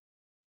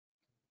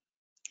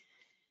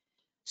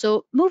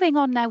 So moving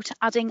on now to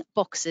adding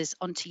boxes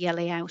onto your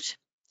layout.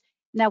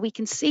 Now we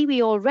can see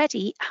we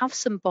already have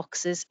some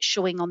boxes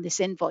showing on this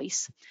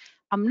invoice.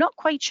 I'm not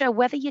quite sure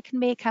whether you can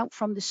make out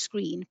from the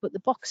screen, but the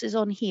boxes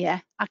on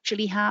here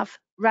actually have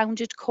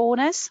rounded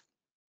corners.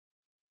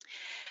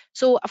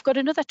 So I've got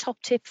another top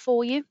tip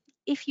for you.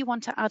 If you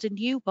want to add a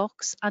new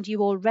box and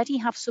you already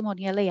have some on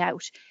your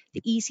layout,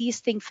 the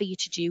easiest thing for you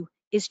to do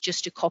is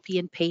just to copy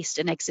and paste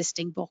an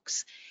existing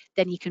box.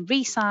 Then you can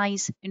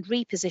resize and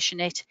reposition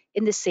it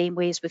in the same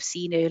way as we've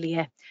seen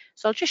earlier.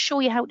 So I'll just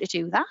show you how to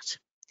do that.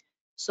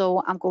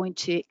 So I'm going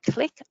to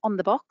click on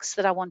the box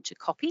that I want to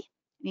copy.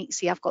 You can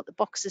see I've got the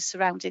boxes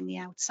surrounding the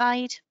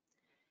outside.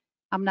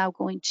 I'm now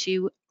going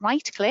to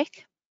right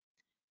click,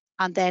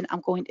 and then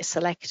I'm going to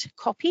select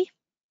copy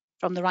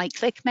from the right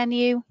click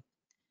menu.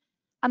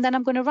 And then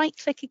I'm going to right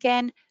click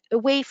again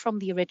away from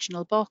the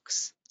original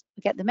box,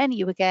 get the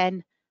menu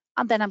again,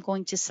 and then I'm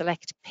going to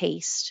select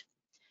paste.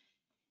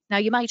 Now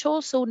you might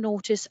also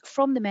notice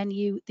from the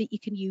menu that you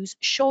can use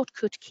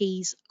shortcut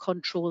keys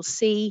Control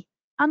C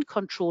and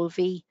Control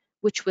V,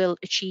 which will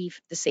achieve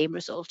the same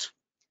result.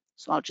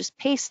 So I'll just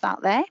paste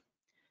that there,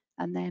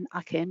 and then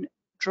I can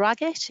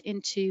drag it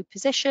into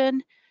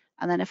position.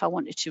 And then if I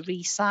wanted to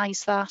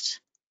resize that,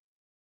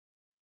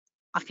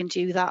 I can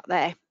do that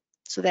there.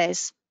 So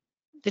there's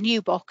the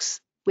new box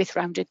with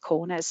rounded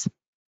corners.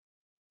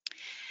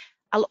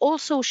 I'll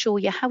also show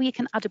you how you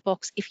can add a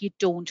box if you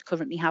don't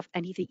currently have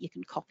any that you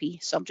can copy.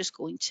 So I'm just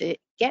going to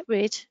get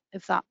rid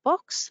of that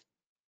box.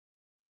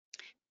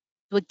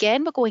 So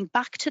again, we're going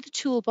back to the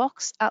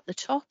toolbox at the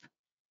top,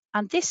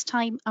 and this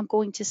time I'm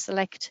going to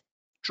select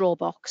Draw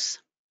Box.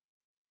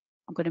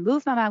 I'm going to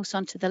move my mouse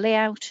onto the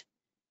layout,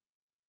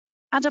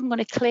 and I'm going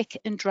to click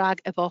and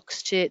drag a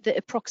box to the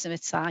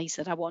approximate size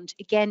that I want.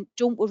 Again,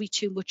 don't worry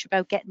too much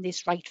about getting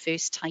this right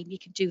first time. You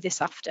can do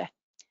this after.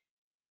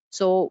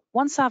 So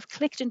once I've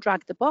clicked and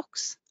dragged the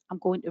box, I'm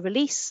going to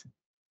release,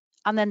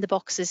 and then the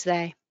box is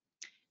there.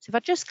 So if I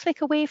just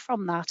click away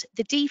from that,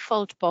 the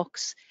default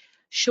box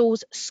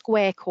shows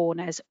square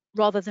corners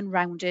rather than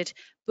rounded,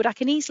 but I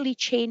can easily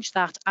change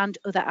that and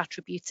other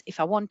attributes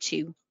if I want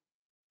to.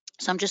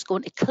 So I'm just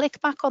going to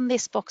click back on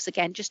this box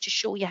again just to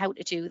show you how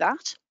to do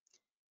that.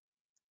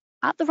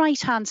 At the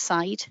right-hand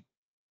side,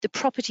 the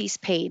properties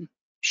pane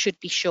should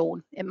be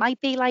shown. It might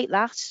be like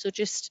that, so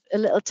just a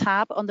little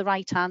tab on the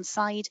right-hand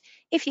side.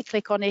 If you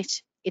click on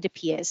it, it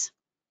appears.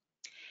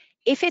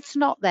 If it's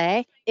not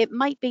there, it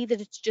might be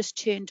that it's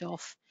just turned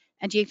off,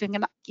 and you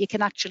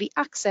can actually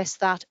access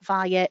that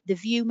via the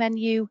View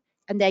menu,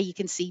 and there you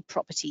can see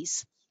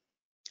Properties.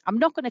 I'm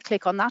not going to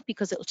click on that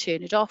because it'll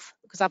turn it off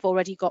because I've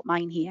already got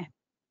mine here.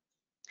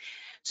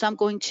 So I'm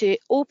going to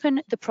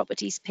open the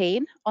Properties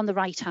pane on the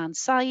right-hand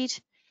side,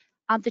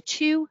 and the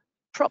two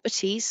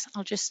properties,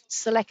 I'll just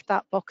select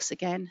that box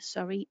again,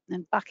 sorry,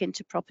 and back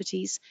into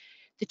Properties.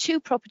 The two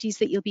properties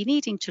that you'll be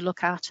needing to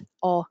look at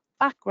are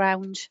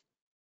Background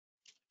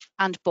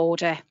and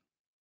Border.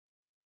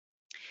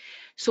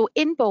 So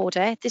in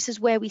Border, this is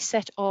where we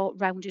set our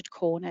rounded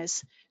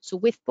corners. So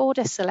with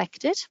Border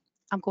selected,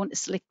 I'm going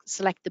to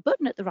select the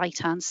button at the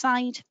right-hand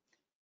side.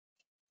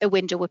 A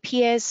window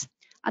appears,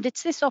 and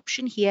it's this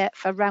option here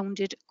for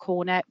rounded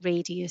corner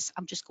radius.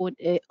 I'm just going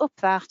to up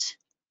that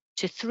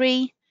to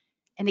 3.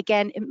 And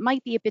again, it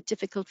might be a bit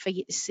difficult for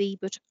you to see,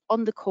 but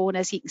on the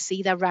corners, you can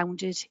see they're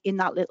rounded in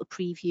that little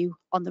preview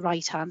on the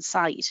right-hand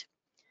side.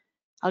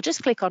 I'll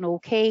just click on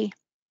OK,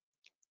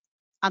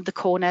 and the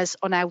corners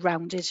are now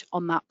rounded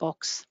on that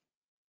box.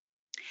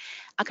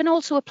 I can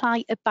also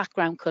apply a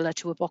background colour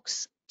to a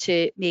box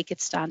to make it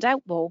stand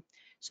out more.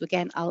 So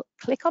again, I'll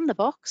click on the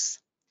box.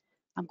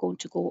 I'm going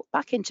to go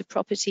back into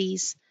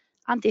Properties,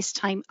 and this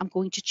time I'm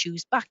going to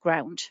choose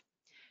Background.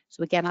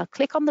 So again, I'll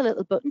click on the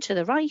little button to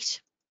the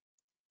right,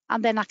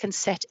 and then I can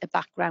set a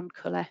background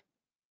colour.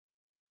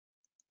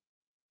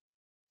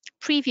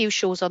 Preview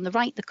shows on the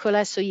right the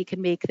colour, so you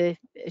can make the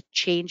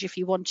change if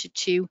you wanted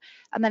to.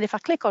 And then if I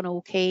click on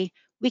OK,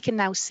 we can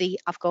now see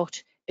I've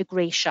got a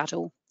grey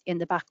shadow in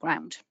the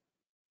background.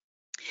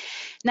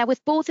 Now,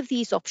 with both of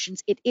these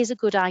options, it is a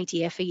good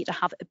idea for you to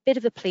have a bit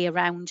of a play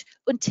around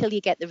until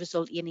you get the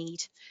result you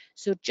need.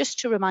 So just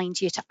to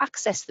remind you, to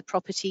access the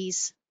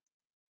properties,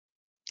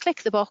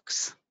 click the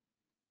box,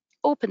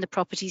 open the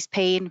properties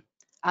pane,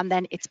 and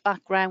then it's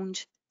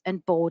background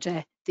and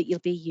border that you'll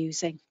be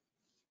using.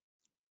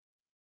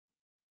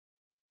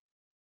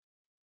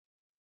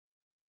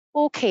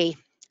 Okay,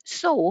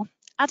 so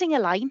adding a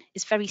line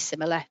is very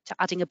similar to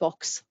adding a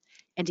box.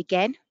 And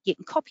again, you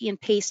can copy and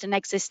paste an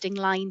existing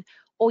line,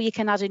 or you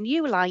can add a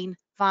new line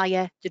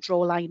via the draw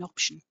line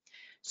option.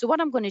 So what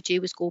I'm going to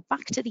do is go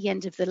back to the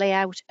end of the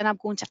layout, and I'm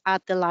going to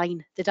add the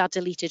line that I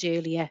deleted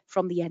earlier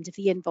from the end of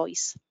the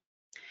invoice.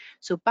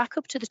 So back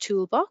up to the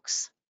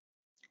toolbox,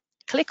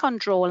 click on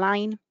draw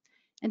line,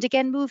 and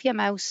again, move your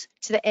mouse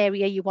to the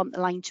area you want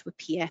the line to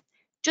appear.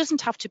 It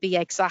doesn't have to be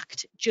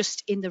exact,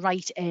 just in the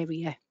right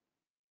area.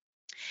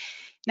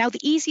 Now, the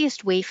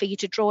easiest way for you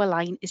to draw a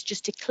line is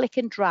just to click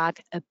and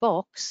drag a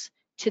box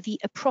to the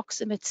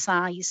approximate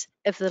size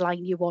of the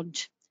line you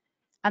want,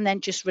 and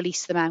then just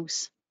release the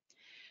mouse.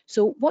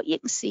 So what you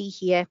can see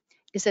here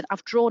is that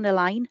I've drawn a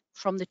line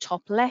from the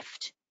top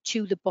left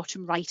to the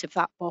bottom right of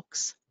that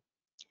box.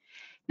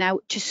 Now,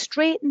 to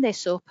straighten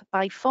this up,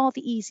 by far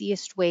the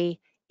easiest way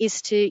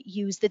is to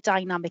use the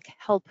dynamic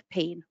help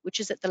pane, which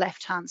is at the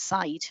left-hand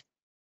side.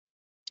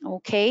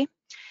 Okay.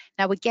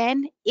 Now,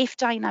 again, if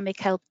dynamic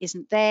help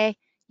isn't there,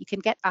 you can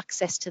get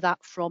access to that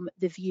from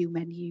the view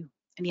menu,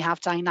 and you have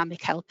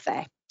dynamic help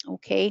there.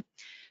 Okay,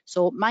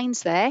 so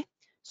mine's there.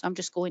 So I'm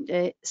just going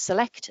to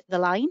select the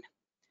line,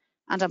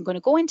 and I'm going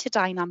to go into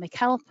dynamic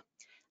help,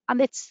 and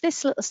it's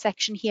this little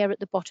section here at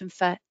the bottom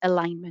for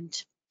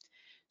alignment.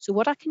 So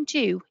what I can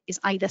do is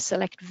either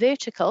select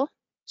vertical.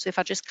 So if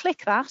I just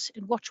click that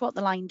and watch what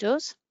the line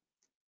does,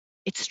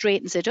 it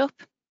straightens it up,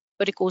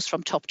 but it goes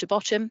from top to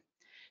bottom.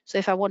 So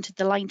if I wanted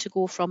the line to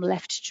go from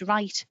left to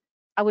right,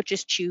 I would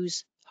just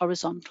choose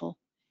horizontal.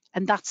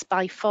 And that's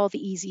by far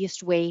the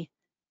easiest way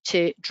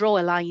to draw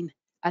a line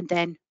and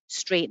then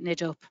straighten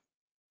it up.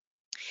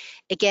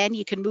 Again,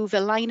 you can move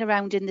a line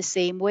around in the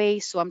same way.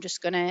 So I'm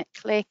just going to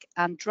click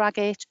and drag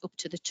it up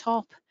to the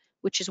top,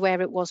 which is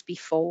where it was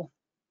before.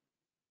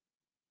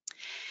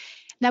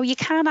 Now, you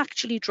can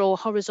actually draw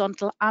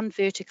horizontal and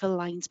vertical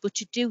lines, but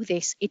to do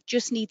this, it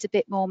just needs a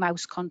bit more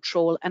mouse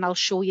control, and I'll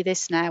show you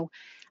this now.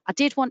 I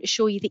did want to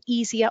show you the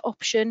easier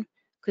option,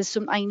 because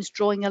sometimes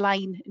drawing a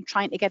line and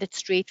trying to get it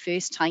straight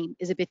first time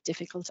is a bit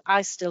difficult.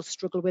 I still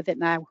struggle with it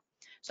now.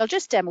 So I'll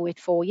just demo it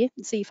for you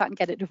and see if I can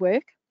get it to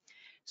work.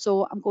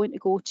 So I'm going to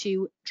go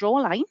to draw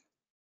line.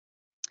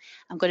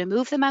 I'm going to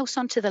move the mouse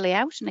onto the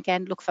layout, and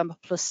again, look for my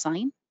plus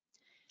sign.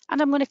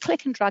 And I'm going to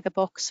click and drag a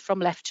box from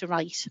left to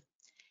right.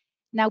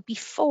 Now,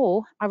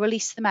 before I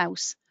release the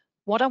mouse,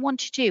 what I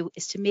want to do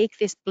is to make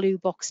this blue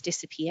box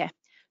disappear.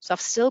 So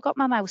I've still got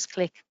my mouse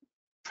click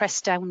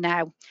pressed down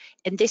now,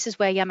 and this is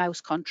where your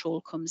mouse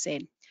control comes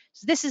in.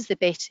 So this is the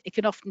bit, it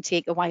can often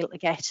take a while to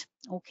get,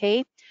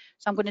 okay?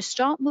 So I'm going to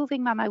start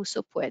moving my mouse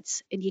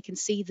upwards, and you can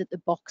see that the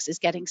box is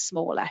getting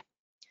smaller.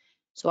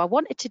 So I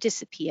want it to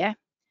disappear.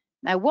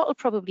 Now, what will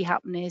probably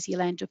happen is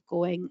you'll end up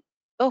going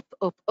up,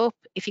 up, up.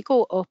 If you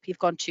go up, you've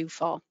gone too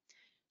far.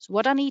 So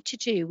what I need to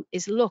do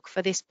is look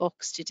for this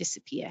box to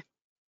disappear.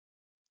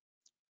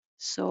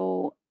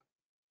 So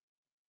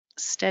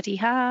steady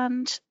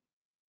hand.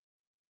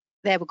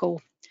 There we go.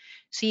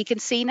 So you can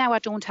see now I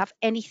don't have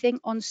anything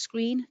on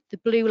screen. The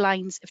blue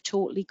lines have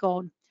totally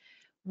gone.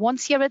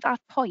 Once you're at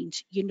that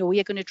point, you know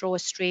you're going to draw a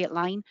straight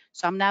line.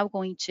 So I'm now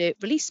going to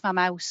release my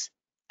mouse,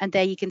 and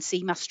there you can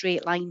see my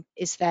straight line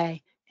is there.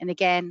 And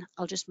again,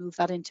 I'll just move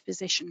that into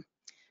position.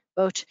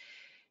 But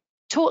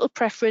total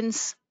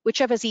preference,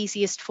 whichever's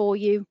easiest for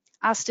you.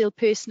 I still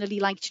personally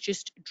like to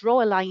just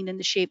draw a line in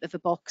the shape of a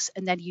box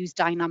and then use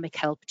dynamic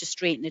help to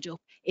straighten it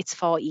up. It's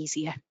far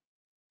easier.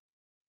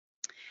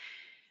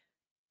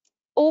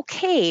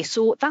 Okay,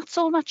 so that's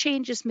all my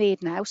changes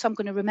made now. So I'm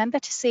going to remember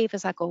to save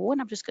as I go,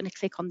 and I'm just going to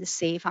click on the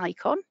save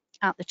icon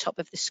at the top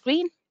of the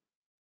screen.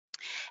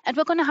 And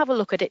we're going to have a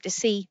look at it to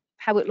see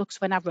how it looks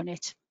when I run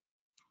it.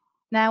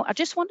 Now, I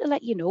just want to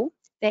let you know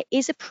There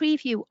is a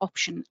preview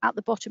option at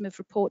the bottom of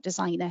Report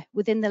Designer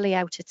within the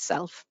layout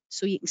itself.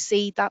 So you can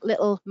see that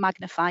little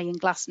magnifying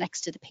glass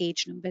next to the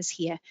page numbers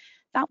here.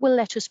 That will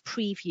let us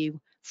preview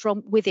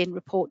from within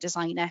Report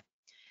Designer.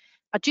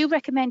 I do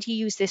recommend you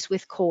use this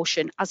with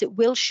caution, as it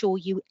will show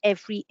you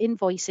every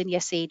invoice in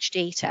your Sage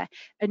data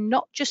and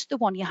not just the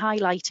one you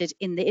highlighted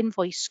in the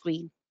invoice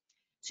screen.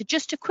 So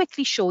just to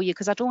quickly show you,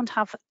 because I don't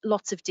have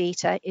lots of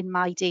data in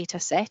my data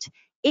set,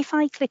 if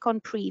I click on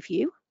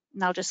preview,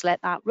 and I'll just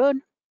let that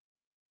run.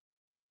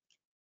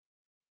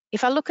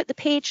 If I look at the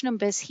page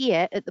numbers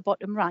here at the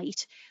bottom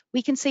right,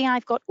 we can see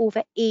I've got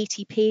over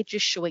 80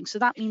 pages showing. So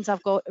that means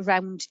I've got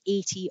around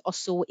 80 or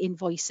so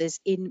invoices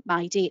in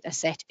my data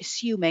set,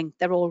 assuming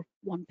they're all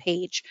one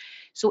page.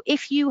 So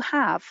if you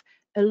have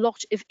a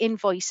lot of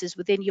invoices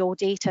within your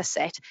data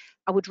set,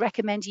 I would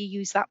recommend you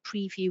use that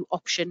preview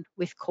option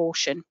with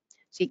caution.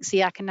 So you can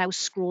see I can now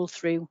scroll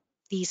through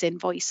these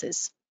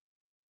invoices.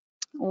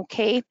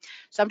 Okay,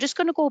 so I'm just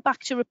going to go back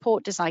to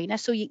Report Designer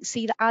so you can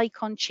see the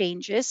icon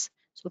changes.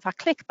 So if I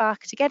click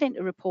back to get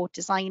into Report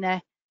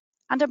Designer,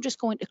 and I'm just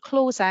going to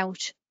close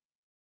out,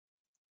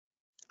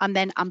 and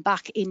then I'm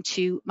back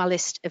into my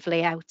list of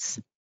layouts.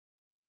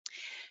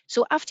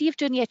 So after you've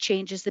done your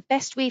changes, the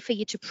best way for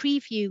you to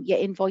preview your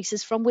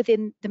invoices from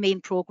within the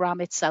main program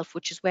itself,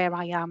 which is where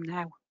I am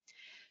now.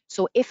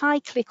 So if I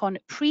click on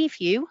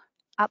Preview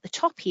at the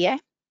top here,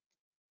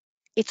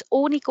 it's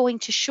only going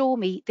to show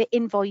me the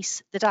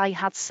invoice that I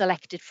had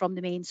selected from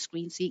the main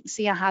screen. So you can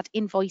see I had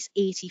invoice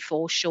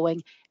 84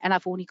 showing, and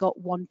I've only got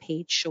one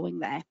page showing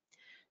there.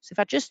 So if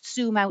I just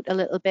zoom out a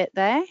little bit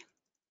there,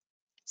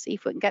 see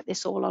if we can get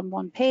this all on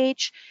one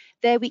page,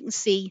 there we can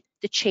see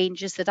the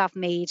changes that I've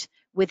made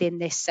within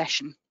this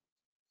session.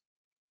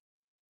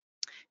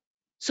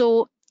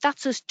 So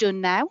that's us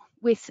done now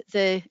with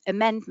the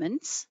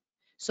amendments.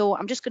 So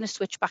I'm just going to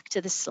switch back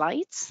to the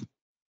slides.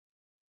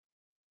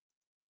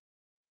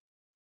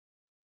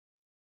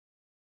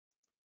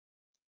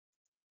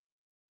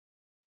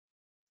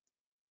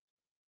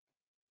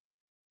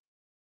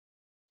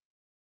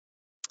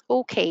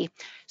 Okay,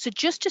 so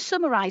just to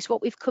summarise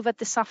what we've covered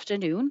this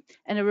afternoon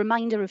and a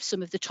reminder of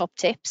some of the top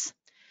tips.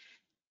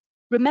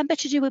 Remember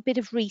to do a bit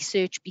of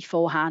research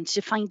beforehand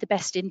to find the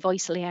best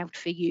invoice layout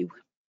for you.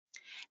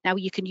 Now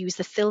you can use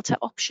the filter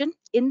option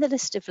in the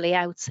list of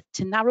layouts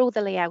to narrow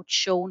the layout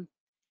shown.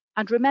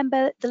 And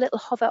remember the little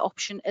hover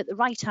option at the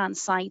right-hand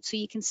side so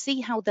you can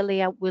see how the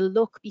layout will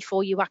look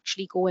before you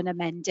actually go and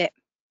amend it.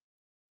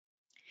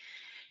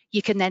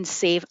 You can then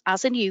save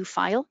as a new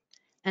file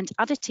and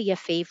add it to your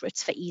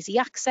favourites for easy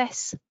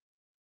access.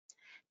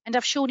 And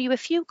I've shown you a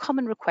few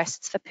common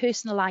requests for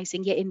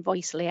personalising your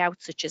invoice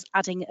layout, such as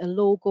adding a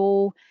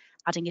logo,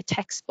 adding a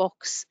text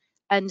box,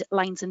 and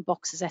lines and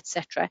boxes,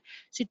 etc.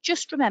 So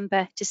just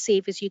remember to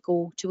save as you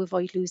go to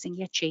avoid losing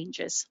your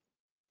changes.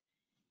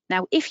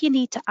 Now, if you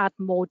need to add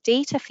more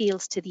data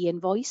fields to the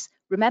invoice,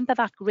 remember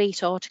that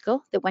great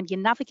article that when you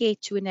navigate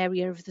to an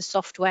area of the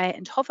software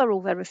and hover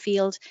over a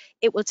field,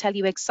 it will tell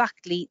you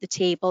exactly the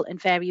table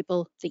and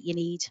variable that you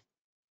need.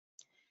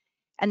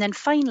 And then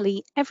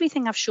finally,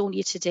 everything I've shown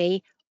you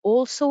today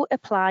also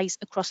applies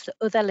across the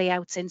other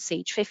layouts in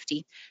Sage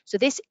 50. So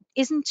this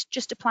isn't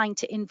just applying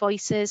to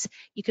invoices.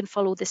 You can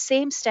follow the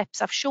same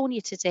steps I've shown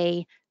you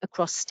today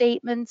across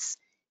statements,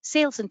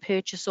 sales and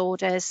purchase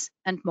orders,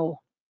 and more.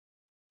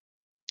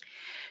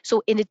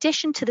 So in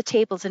addition to the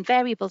tables and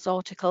variables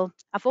article,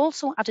 I've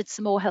also added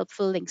some more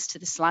helpful links to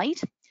the slide.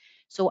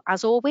 So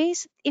as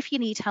always, if you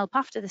need help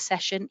after the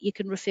session, you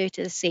can refer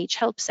to the Sage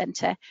Help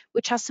Centre,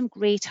 which has some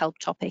great help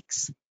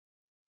topics.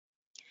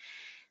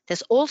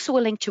 There's also a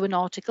link to an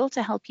article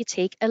to help you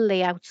take a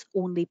layouts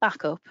only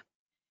backup.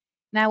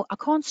 Now, I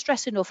can't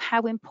stress enough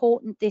how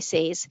important this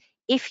is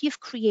if you've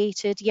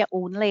created your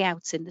own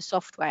layouts in the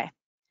software.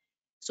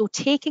 So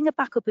taking a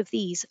backup of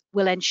these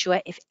will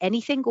ensure if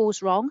anything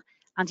goes wrong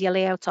and your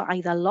layouts are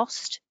either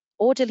lost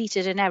or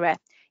deleted in error,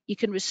 you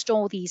can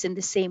restore these in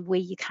the same way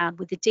you can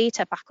with the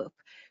data backup.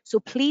 So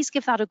please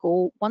give that a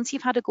go once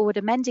you've had a go at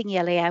amending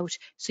your layout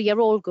so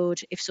you're all good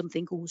if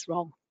something goes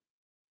wrong.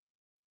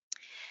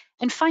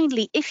 And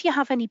finally, if you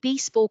have any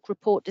bespoke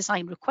report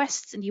design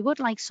requests and you would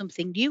like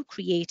something new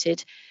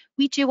created,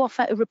 we do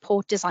offer a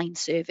report design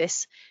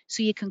service.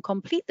 So you can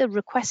complete the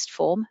request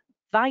form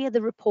via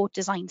the report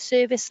design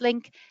service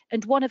link,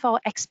 and one of our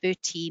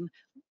expert team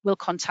will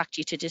contact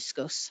you to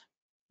discuss.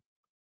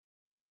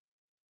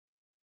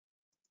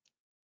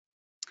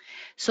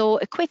 So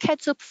a quick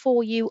heads up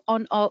for you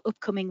on our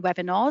upcoming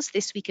webinars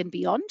this week and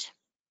beyond.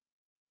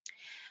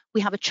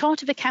 We have a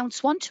chart of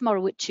accounts one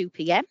tomorrow at 2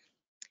 p.m.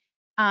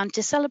 And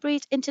to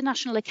celebrate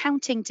International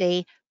Accounting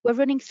Day, we're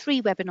running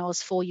 3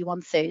 webinars for you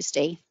on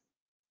Thursday.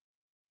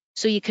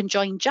 So you can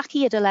join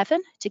Jackie at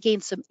 11 to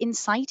gain some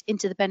insight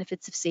into the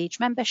benefits of Sage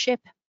membership.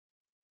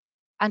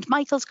 And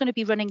Michael's going to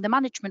be running the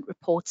management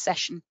report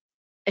session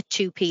at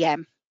 2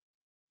 p.m.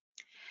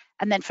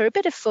 And then for a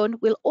bit of fun,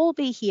 we'll all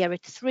be here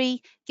at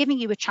 3, giving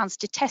you a chance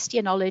to test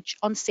your knowledge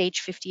on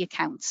Sage 50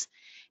 accounts.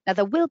 Now,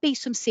 there will be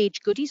some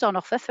Sage goodies on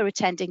offer for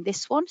attending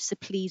this one, so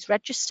please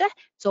register.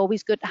 It's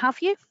always good to have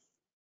you.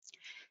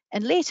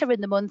 And later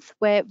in the month,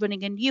 we're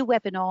running a new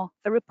webinar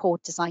for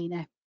Report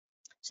Designer.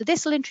 So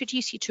this will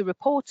introduce you to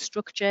report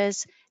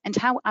structures and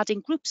how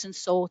adding groups and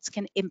sorts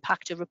can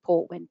impact a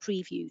report when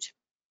previewed.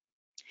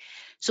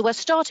 So we're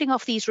starting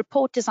off these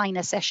Report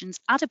Designer sessions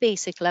at a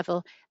basic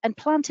level and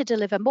plan to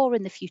deliver more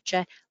in the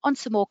future on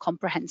some more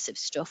comprehensive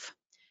stuff.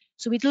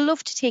 So we'd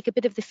love to take a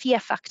bit of the fear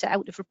factor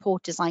out of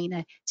Report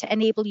Designer to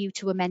enable you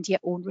to amend your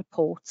own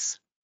reports.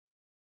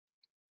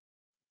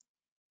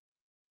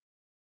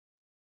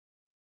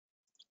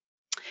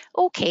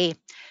 Okay,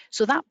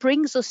 so that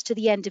brings us to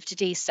the end of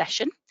today's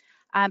session.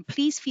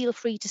 Please feel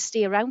free to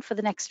stay around for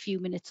the next few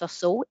minutes or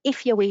so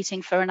if you're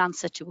waiting for an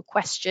answer to a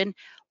question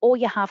or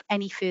you have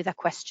any further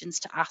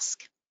questions to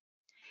ask.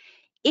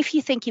 If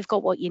you think you've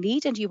got what you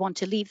need and you want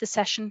to leave the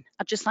session,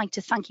 I'd just like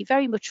to thank you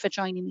very much for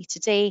joining me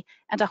today,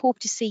 and I hope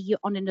to see you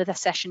on another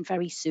session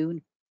very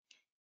soon.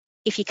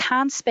 If you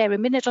can spare a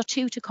minute or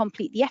two to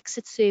complete the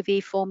exit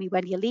survey for me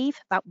when you leave,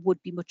 that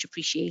would be much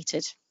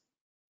appreciated.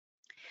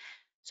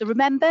 So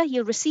remember,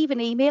 you'll receive an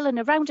email in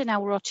around an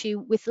hour or two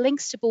with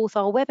links to both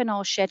our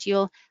webinar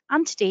schedule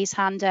and today's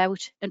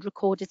handout and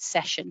recorded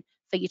session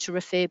for you to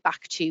refer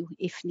back to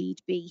if need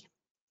be.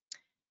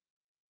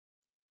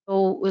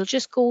 So we'll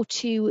just go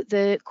to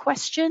the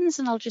questions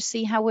and I'll just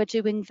see how we're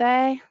doing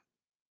there.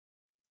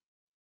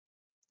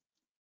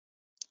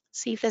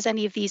 See if there's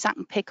any of these I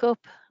can pick up.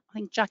 I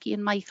think Jackie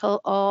and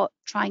Michael are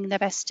trying their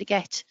best to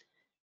get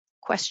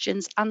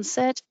questions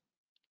answered.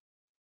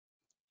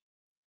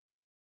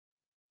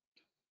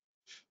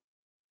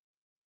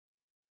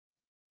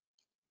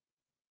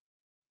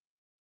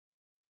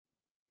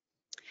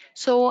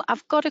 So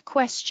I've got a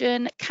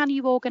question. Can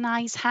you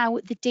organise how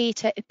the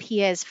data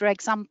appears, for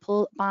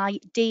example, by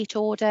date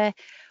order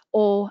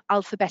or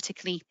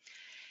alphabetically?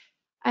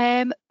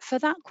 For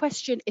that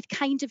question, it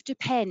kind of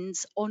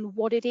depends on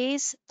what it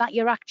is that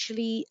you're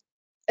actually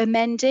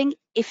amending.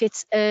 If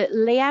it's a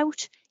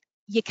layout,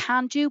 you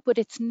can do, but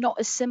it's not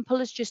as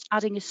simple as just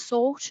adding a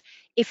sort.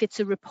 If it's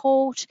a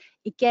report,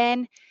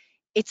 again,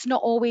 it's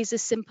not always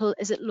as simple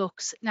as it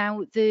looks.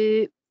 Now,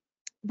 the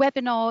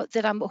webinar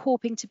that I'm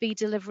hoping to be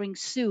delivering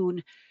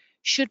soon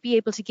should be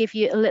able to give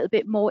you a little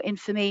bit more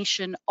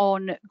information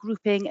on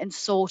grouping and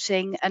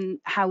sorting and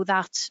how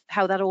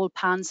that all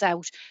pans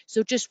out.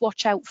 So just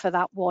watch out for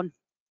that one.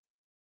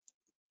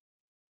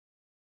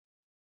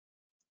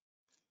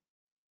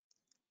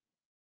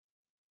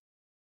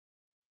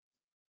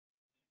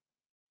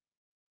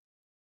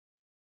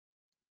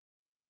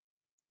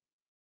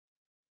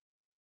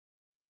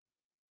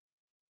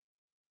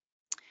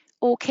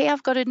 Okay,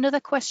 I've got another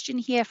question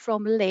here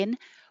from Lynn.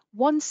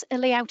 Once a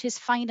layout is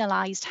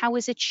finalised, how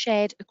is it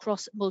shared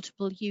across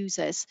multiple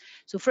users?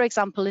 So for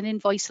example, an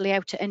invoice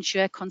layout to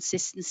ensure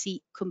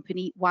consistency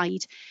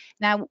company-wide.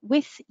 Now,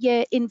 with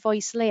your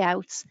invoice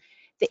layouts,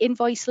 the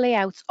invoice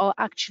layouts are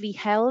actually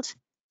held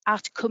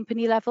at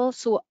company level,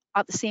 so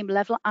at the same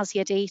level as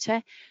your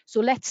data.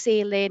 So let's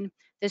say, Lynn,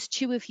 there's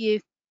two of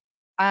you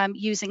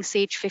using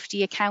Sage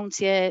 50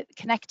 accounts, you're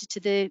connected to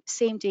the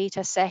same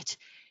data set.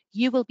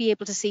 You will be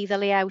able to see the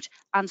layout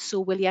and so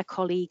will your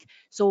colleague.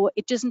 So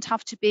it doesn't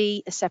have to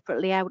be a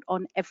separate layout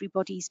on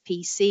everybody's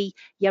PC.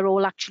 You're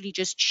all actually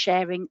just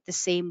sharing the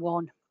same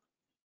one.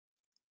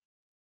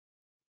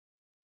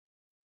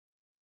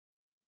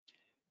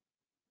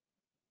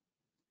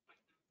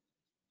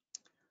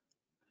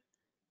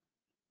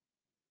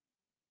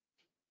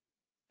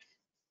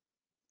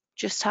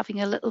 Just having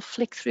a little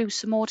flick through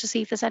some more to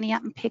see if there's any I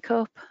can pick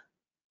up.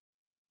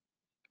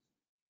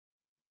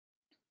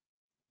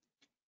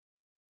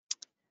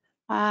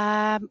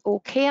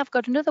 Okay, I've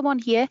got another one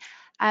here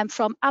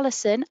from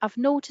Alison. I've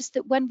noticed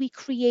that when we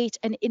create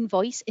an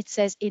invoice, it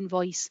says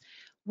invoice.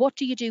 What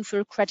do you do for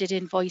a credit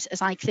invoice?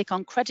 As I click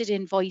on credit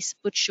invoice,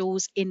 but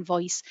shows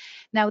invoice.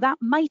 Now that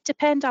might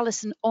depend,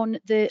 Alison, on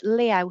the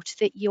layout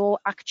that you're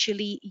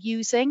actually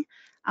using.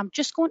 I'm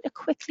just going to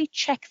quickly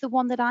check the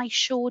one that I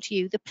showed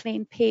you, the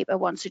plain paper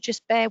one. So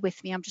just bear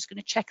with me. I'm just going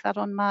to check that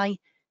on my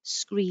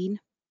screen.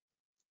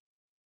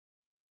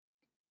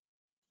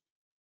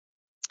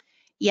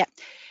 Yeah,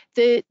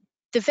 the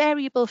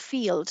variable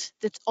field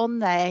that's on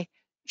there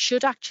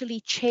should actually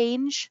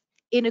change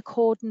in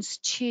accordance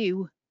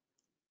to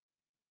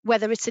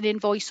whether it's an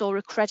invoice or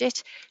a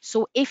credit.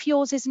 So if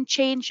yours isn't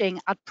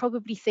changing, I'd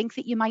probably think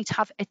that you might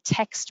have a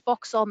text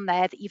box on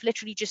there that you've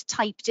literally just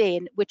typed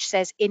in, which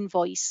says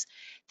invoice.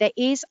 There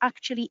is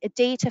actually a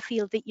data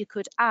field that you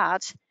could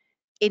add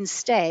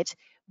instead,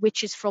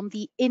 which is from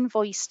the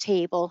invoice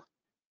table.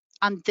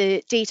 And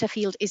the data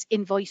field is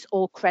invoice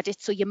or credit.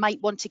 So you might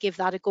want to give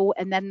that a go,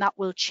 and then that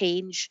will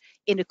change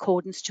in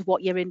accordance to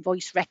what your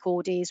invoice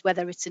record is,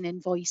 whether it's an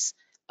invoice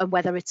and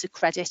whether it's a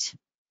credit.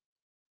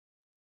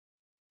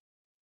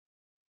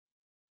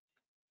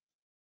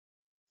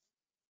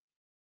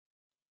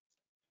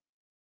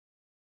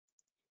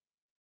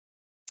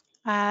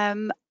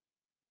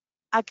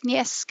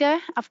 Agnieszka,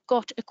 I've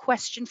got a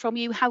question from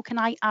you. How can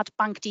I add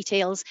bank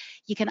details?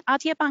 You can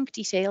add your bank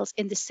details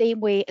in the same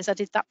way as I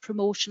did that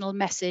promotional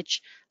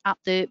message at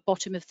the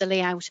bottom of the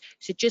layout.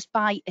 So just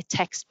by a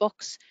text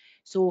box.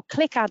 So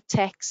click add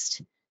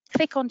text,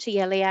 click onto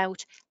your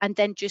layout, and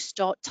then just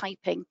start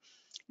typing.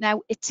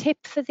 Now, a tip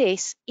for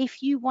this,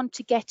 if you want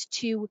to get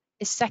to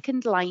a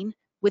second line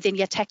within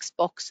your text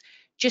box,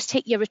 just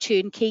hit your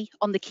return key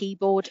on the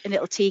keyboard and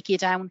it'll take you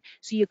down.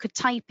 So you could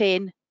type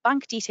in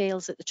bank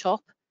details at the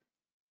top,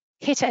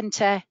 hit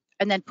enter,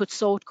 and then put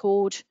sort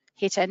code,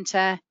 hit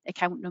enter,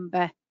 account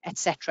number,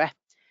 etc.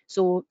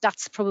 So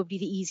that's probably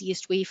the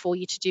easiest way for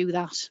you to do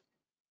that.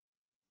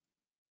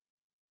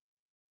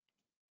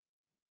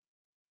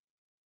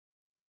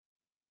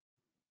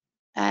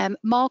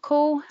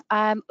 Marco,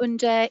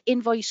 under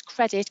invoice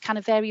credit, can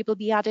a variable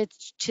be added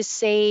to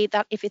say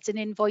that if it's an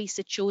invoice,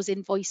 it shows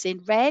invoice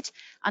in red,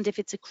 and if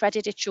it's a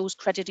credit, it shows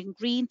credit in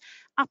green?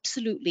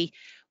 Absolutely.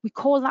 We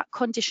call that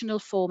conditional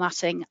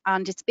formatting,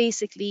 and it's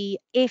basically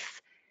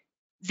if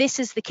this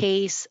is the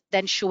case,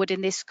 then show it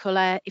in this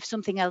colour. If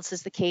something else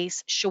is the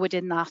case, show it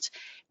in that.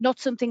 Not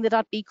something that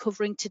I'd be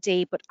covering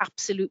today, but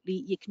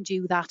absolutely you can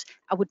do that.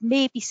 I would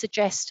maybe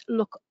suggest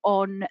look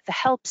on the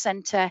Help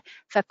Centre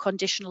for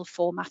conditional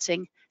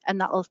formatting,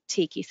 and that'll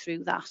take you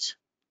through that.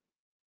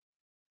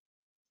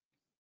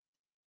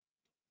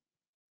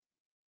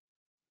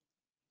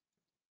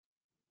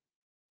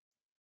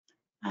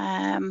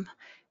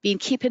 Been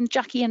keeping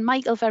Jackie and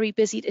Michael very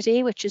busy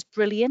today, which is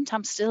brilliant.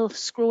 I'm still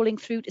scrolling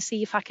through to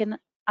see if I can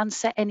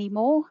answer any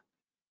more.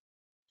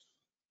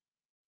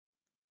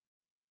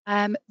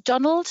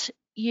 Donald,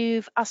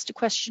 you've asked a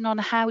question on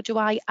how do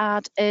I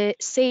add a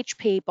Sage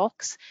Pay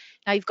box.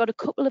 Now you've got a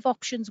couple of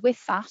options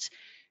with that.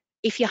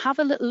 If you have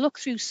a little look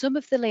through some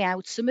of the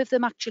layouts, some of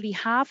them actually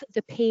have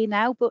the Pay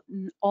Now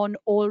button on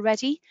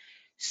already.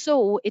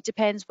 So it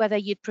depends whether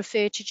you'd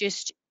prefer to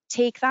just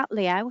take that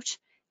layout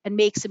and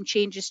make some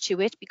changes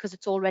to it because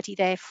it's already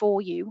there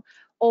for you,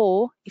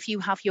 or if you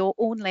have your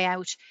own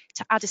layout,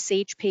 to add a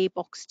Sage Pay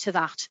box to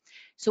that.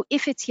 So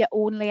if it's your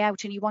own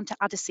layout and you want to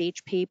add a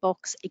Sage Pay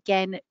box,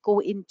 again, go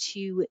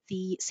into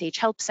the Sage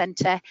Help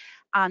Centre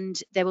and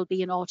there will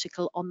be an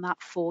article on that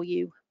for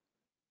you.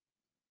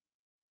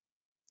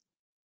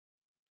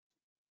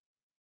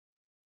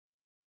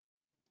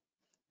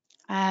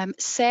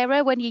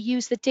 Sarah, when you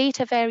use the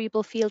data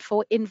variable field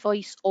for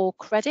invoice or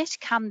credit,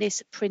 can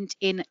this print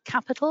in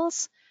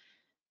capitals?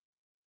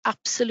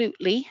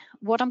 Absolutely.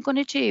 What I'm going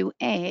to do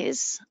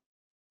is,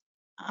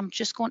 I'm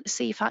just going to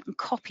see if I can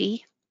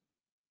copy.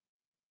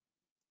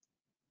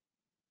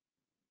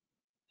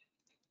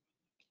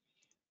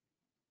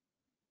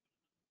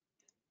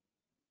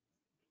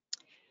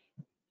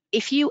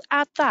 If you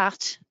add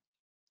that,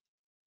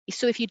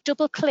 so if you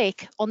double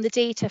click on the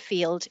data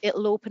field,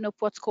 it'll open up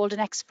what's called an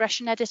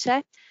expression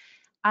editor.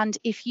 And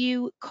if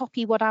you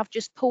copy what I've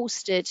just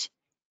posted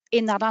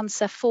in that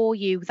answer for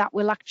you, that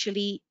will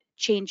actually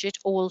change it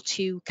all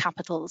to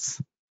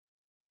capitals.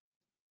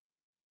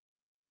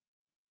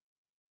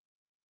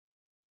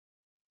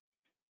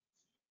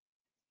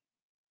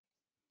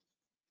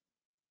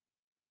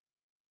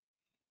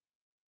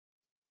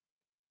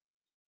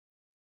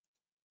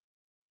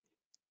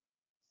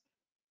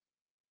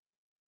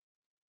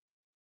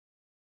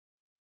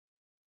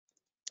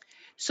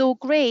 So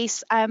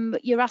Grace,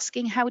 you're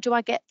asking how do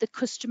I get the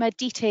customer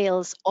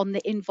details on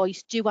the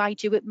invoice? Do I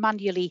do it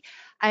manually?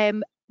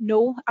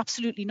 No,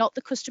 absolutely not.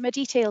 The customer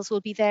details will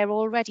be there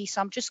already.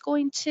 So I'm just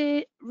going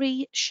to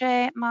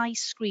re-share my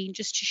screen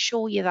just to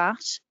show you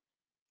that.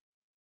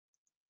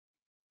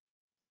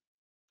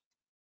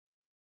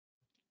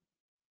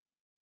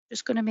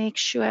 Just going to make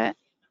sure.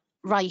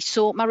 Right,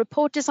 so my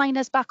report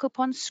designer's back up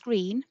on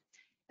screen.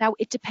 Now,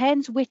 it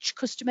depends which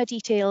customer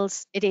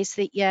details it is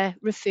that you're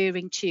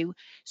referring to.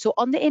 So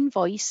on the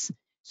invoice,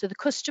 so the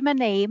customer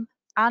name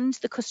and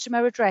the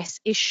customer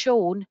address is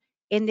shown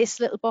in this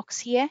little box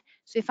here.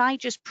 So if I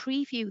just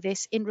preview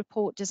this in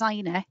Report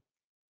Designer,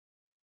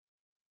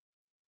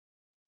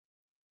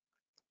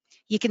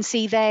 you can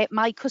see there,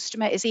 my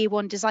customer is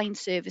A1 Design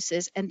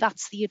Services, and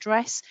that's the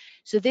address.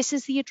 So this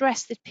is the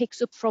address that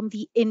picks up from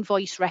the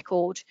invoice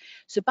record.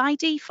 So by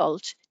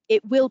default,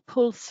 it will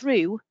pull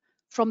through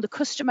from the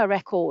customer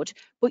record,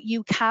 but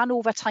you can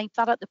overtype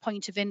that at the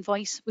point of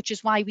invoice, which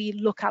is why we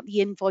look at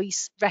the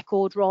invoice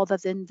record rather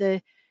than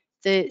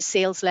the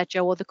sales ledger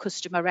or the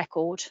customer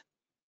record.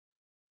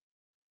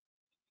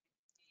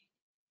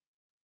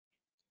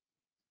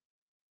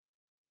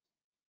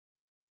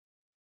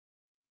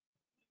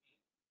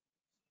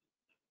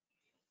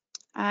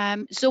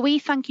 Zoe,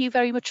 thank you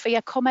very much for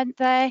your comment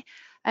there.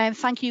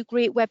 Thank you,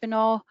 great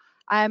webinar.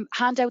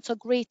 Handouts are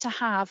great to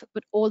have,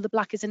 but all the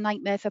black is a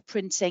nightmare for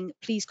printing.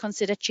 Please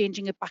consider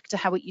changing it back to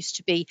how it used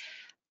to be.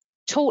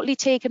 Totally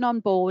taken on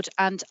board,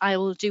 and I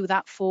will do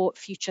that for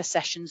future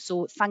sessions.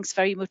 So thanks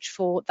very much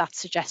for that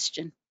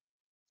suggestion.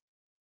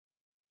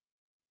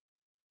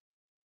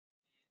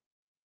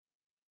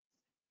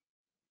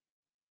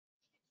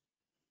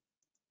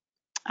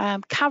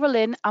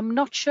 Carolyn, I'm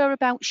not sure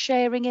about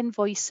sharing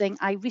invoicing.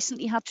 I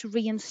recently had to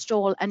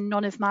reinstall and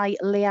none of my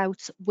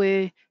layouts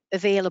were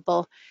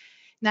available.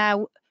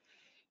 Now,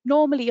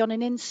 normally on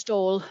an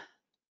install,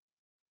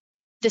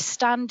 the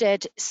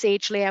standard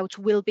Sage layout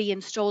will be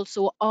installed.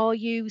 So are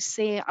you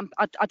saying,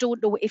 I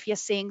don't know if you're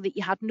saying that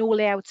you had no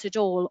layouts at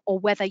all, or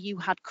whether you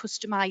had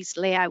customized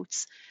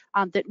layouts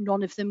and that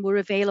none of them were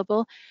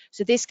available.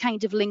 So this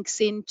kind of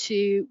links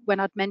into when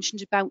I'd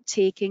mentioned about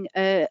taking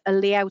a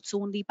layouts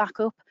only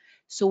backup.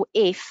 So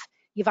if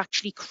you've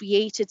actually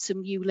created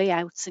some new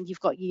layouts and you've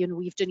got,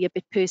 you've done your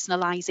bit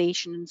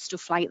personalization and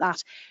stuff like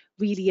that,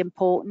 really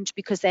important,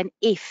 because then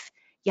if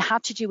you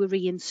had to do a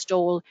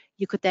reinstall,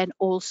 you could then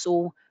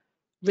also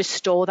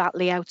restore that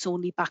layouts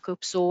only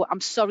backup. So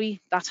I'm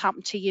sorry that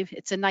happened to you.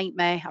 It's a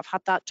nightmare. I've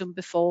had that done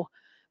before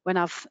when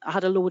I've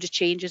had a load of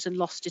changes and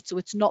lost it. So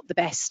it's not the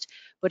best,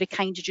 but it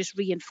kind of just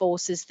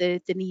reinforces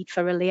the need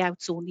for a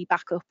layouts only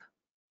backup.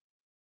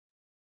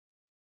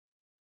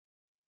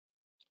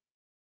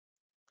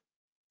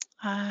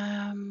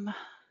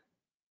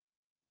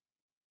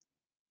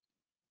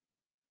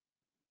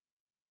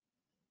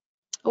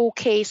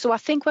 Okay, so I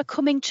think we're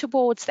coming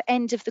towards the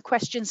end of the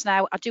questions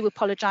now. I do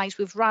apologise,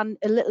 we've run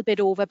a little bit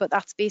over, but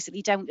that's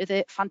basically down to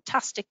the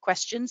fantastic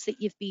questions that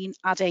you've been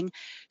adding.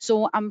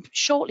 So I'm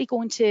shortly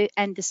going to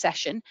end the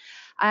session.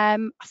 I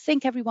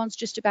think everyone's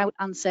just about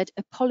answered.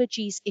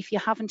 Apologies if you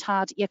haven't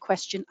had your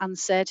question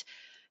answered.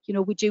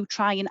 We do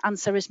try and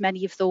answer as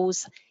many of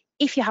those.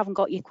 If you haven't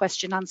got your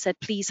question answered,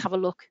 please have a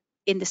look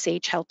in the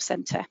Sage Help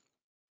Centre.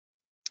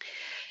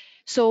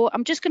 So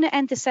I'm just going to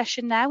end the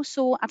session now.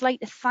 So I'd like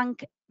to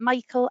thank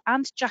Michael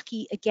and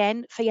Jackie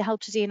again for your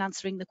help today in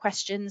answering the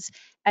questions.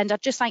 And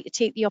I'd just like to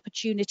take the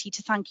opportunity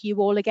to thank you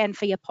all again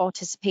for your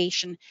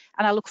participation.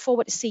 And I look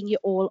forward to seeing you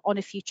all on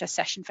a future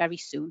session very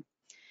soon.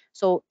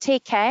 So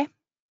take care.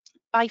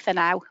 Bye for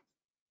now.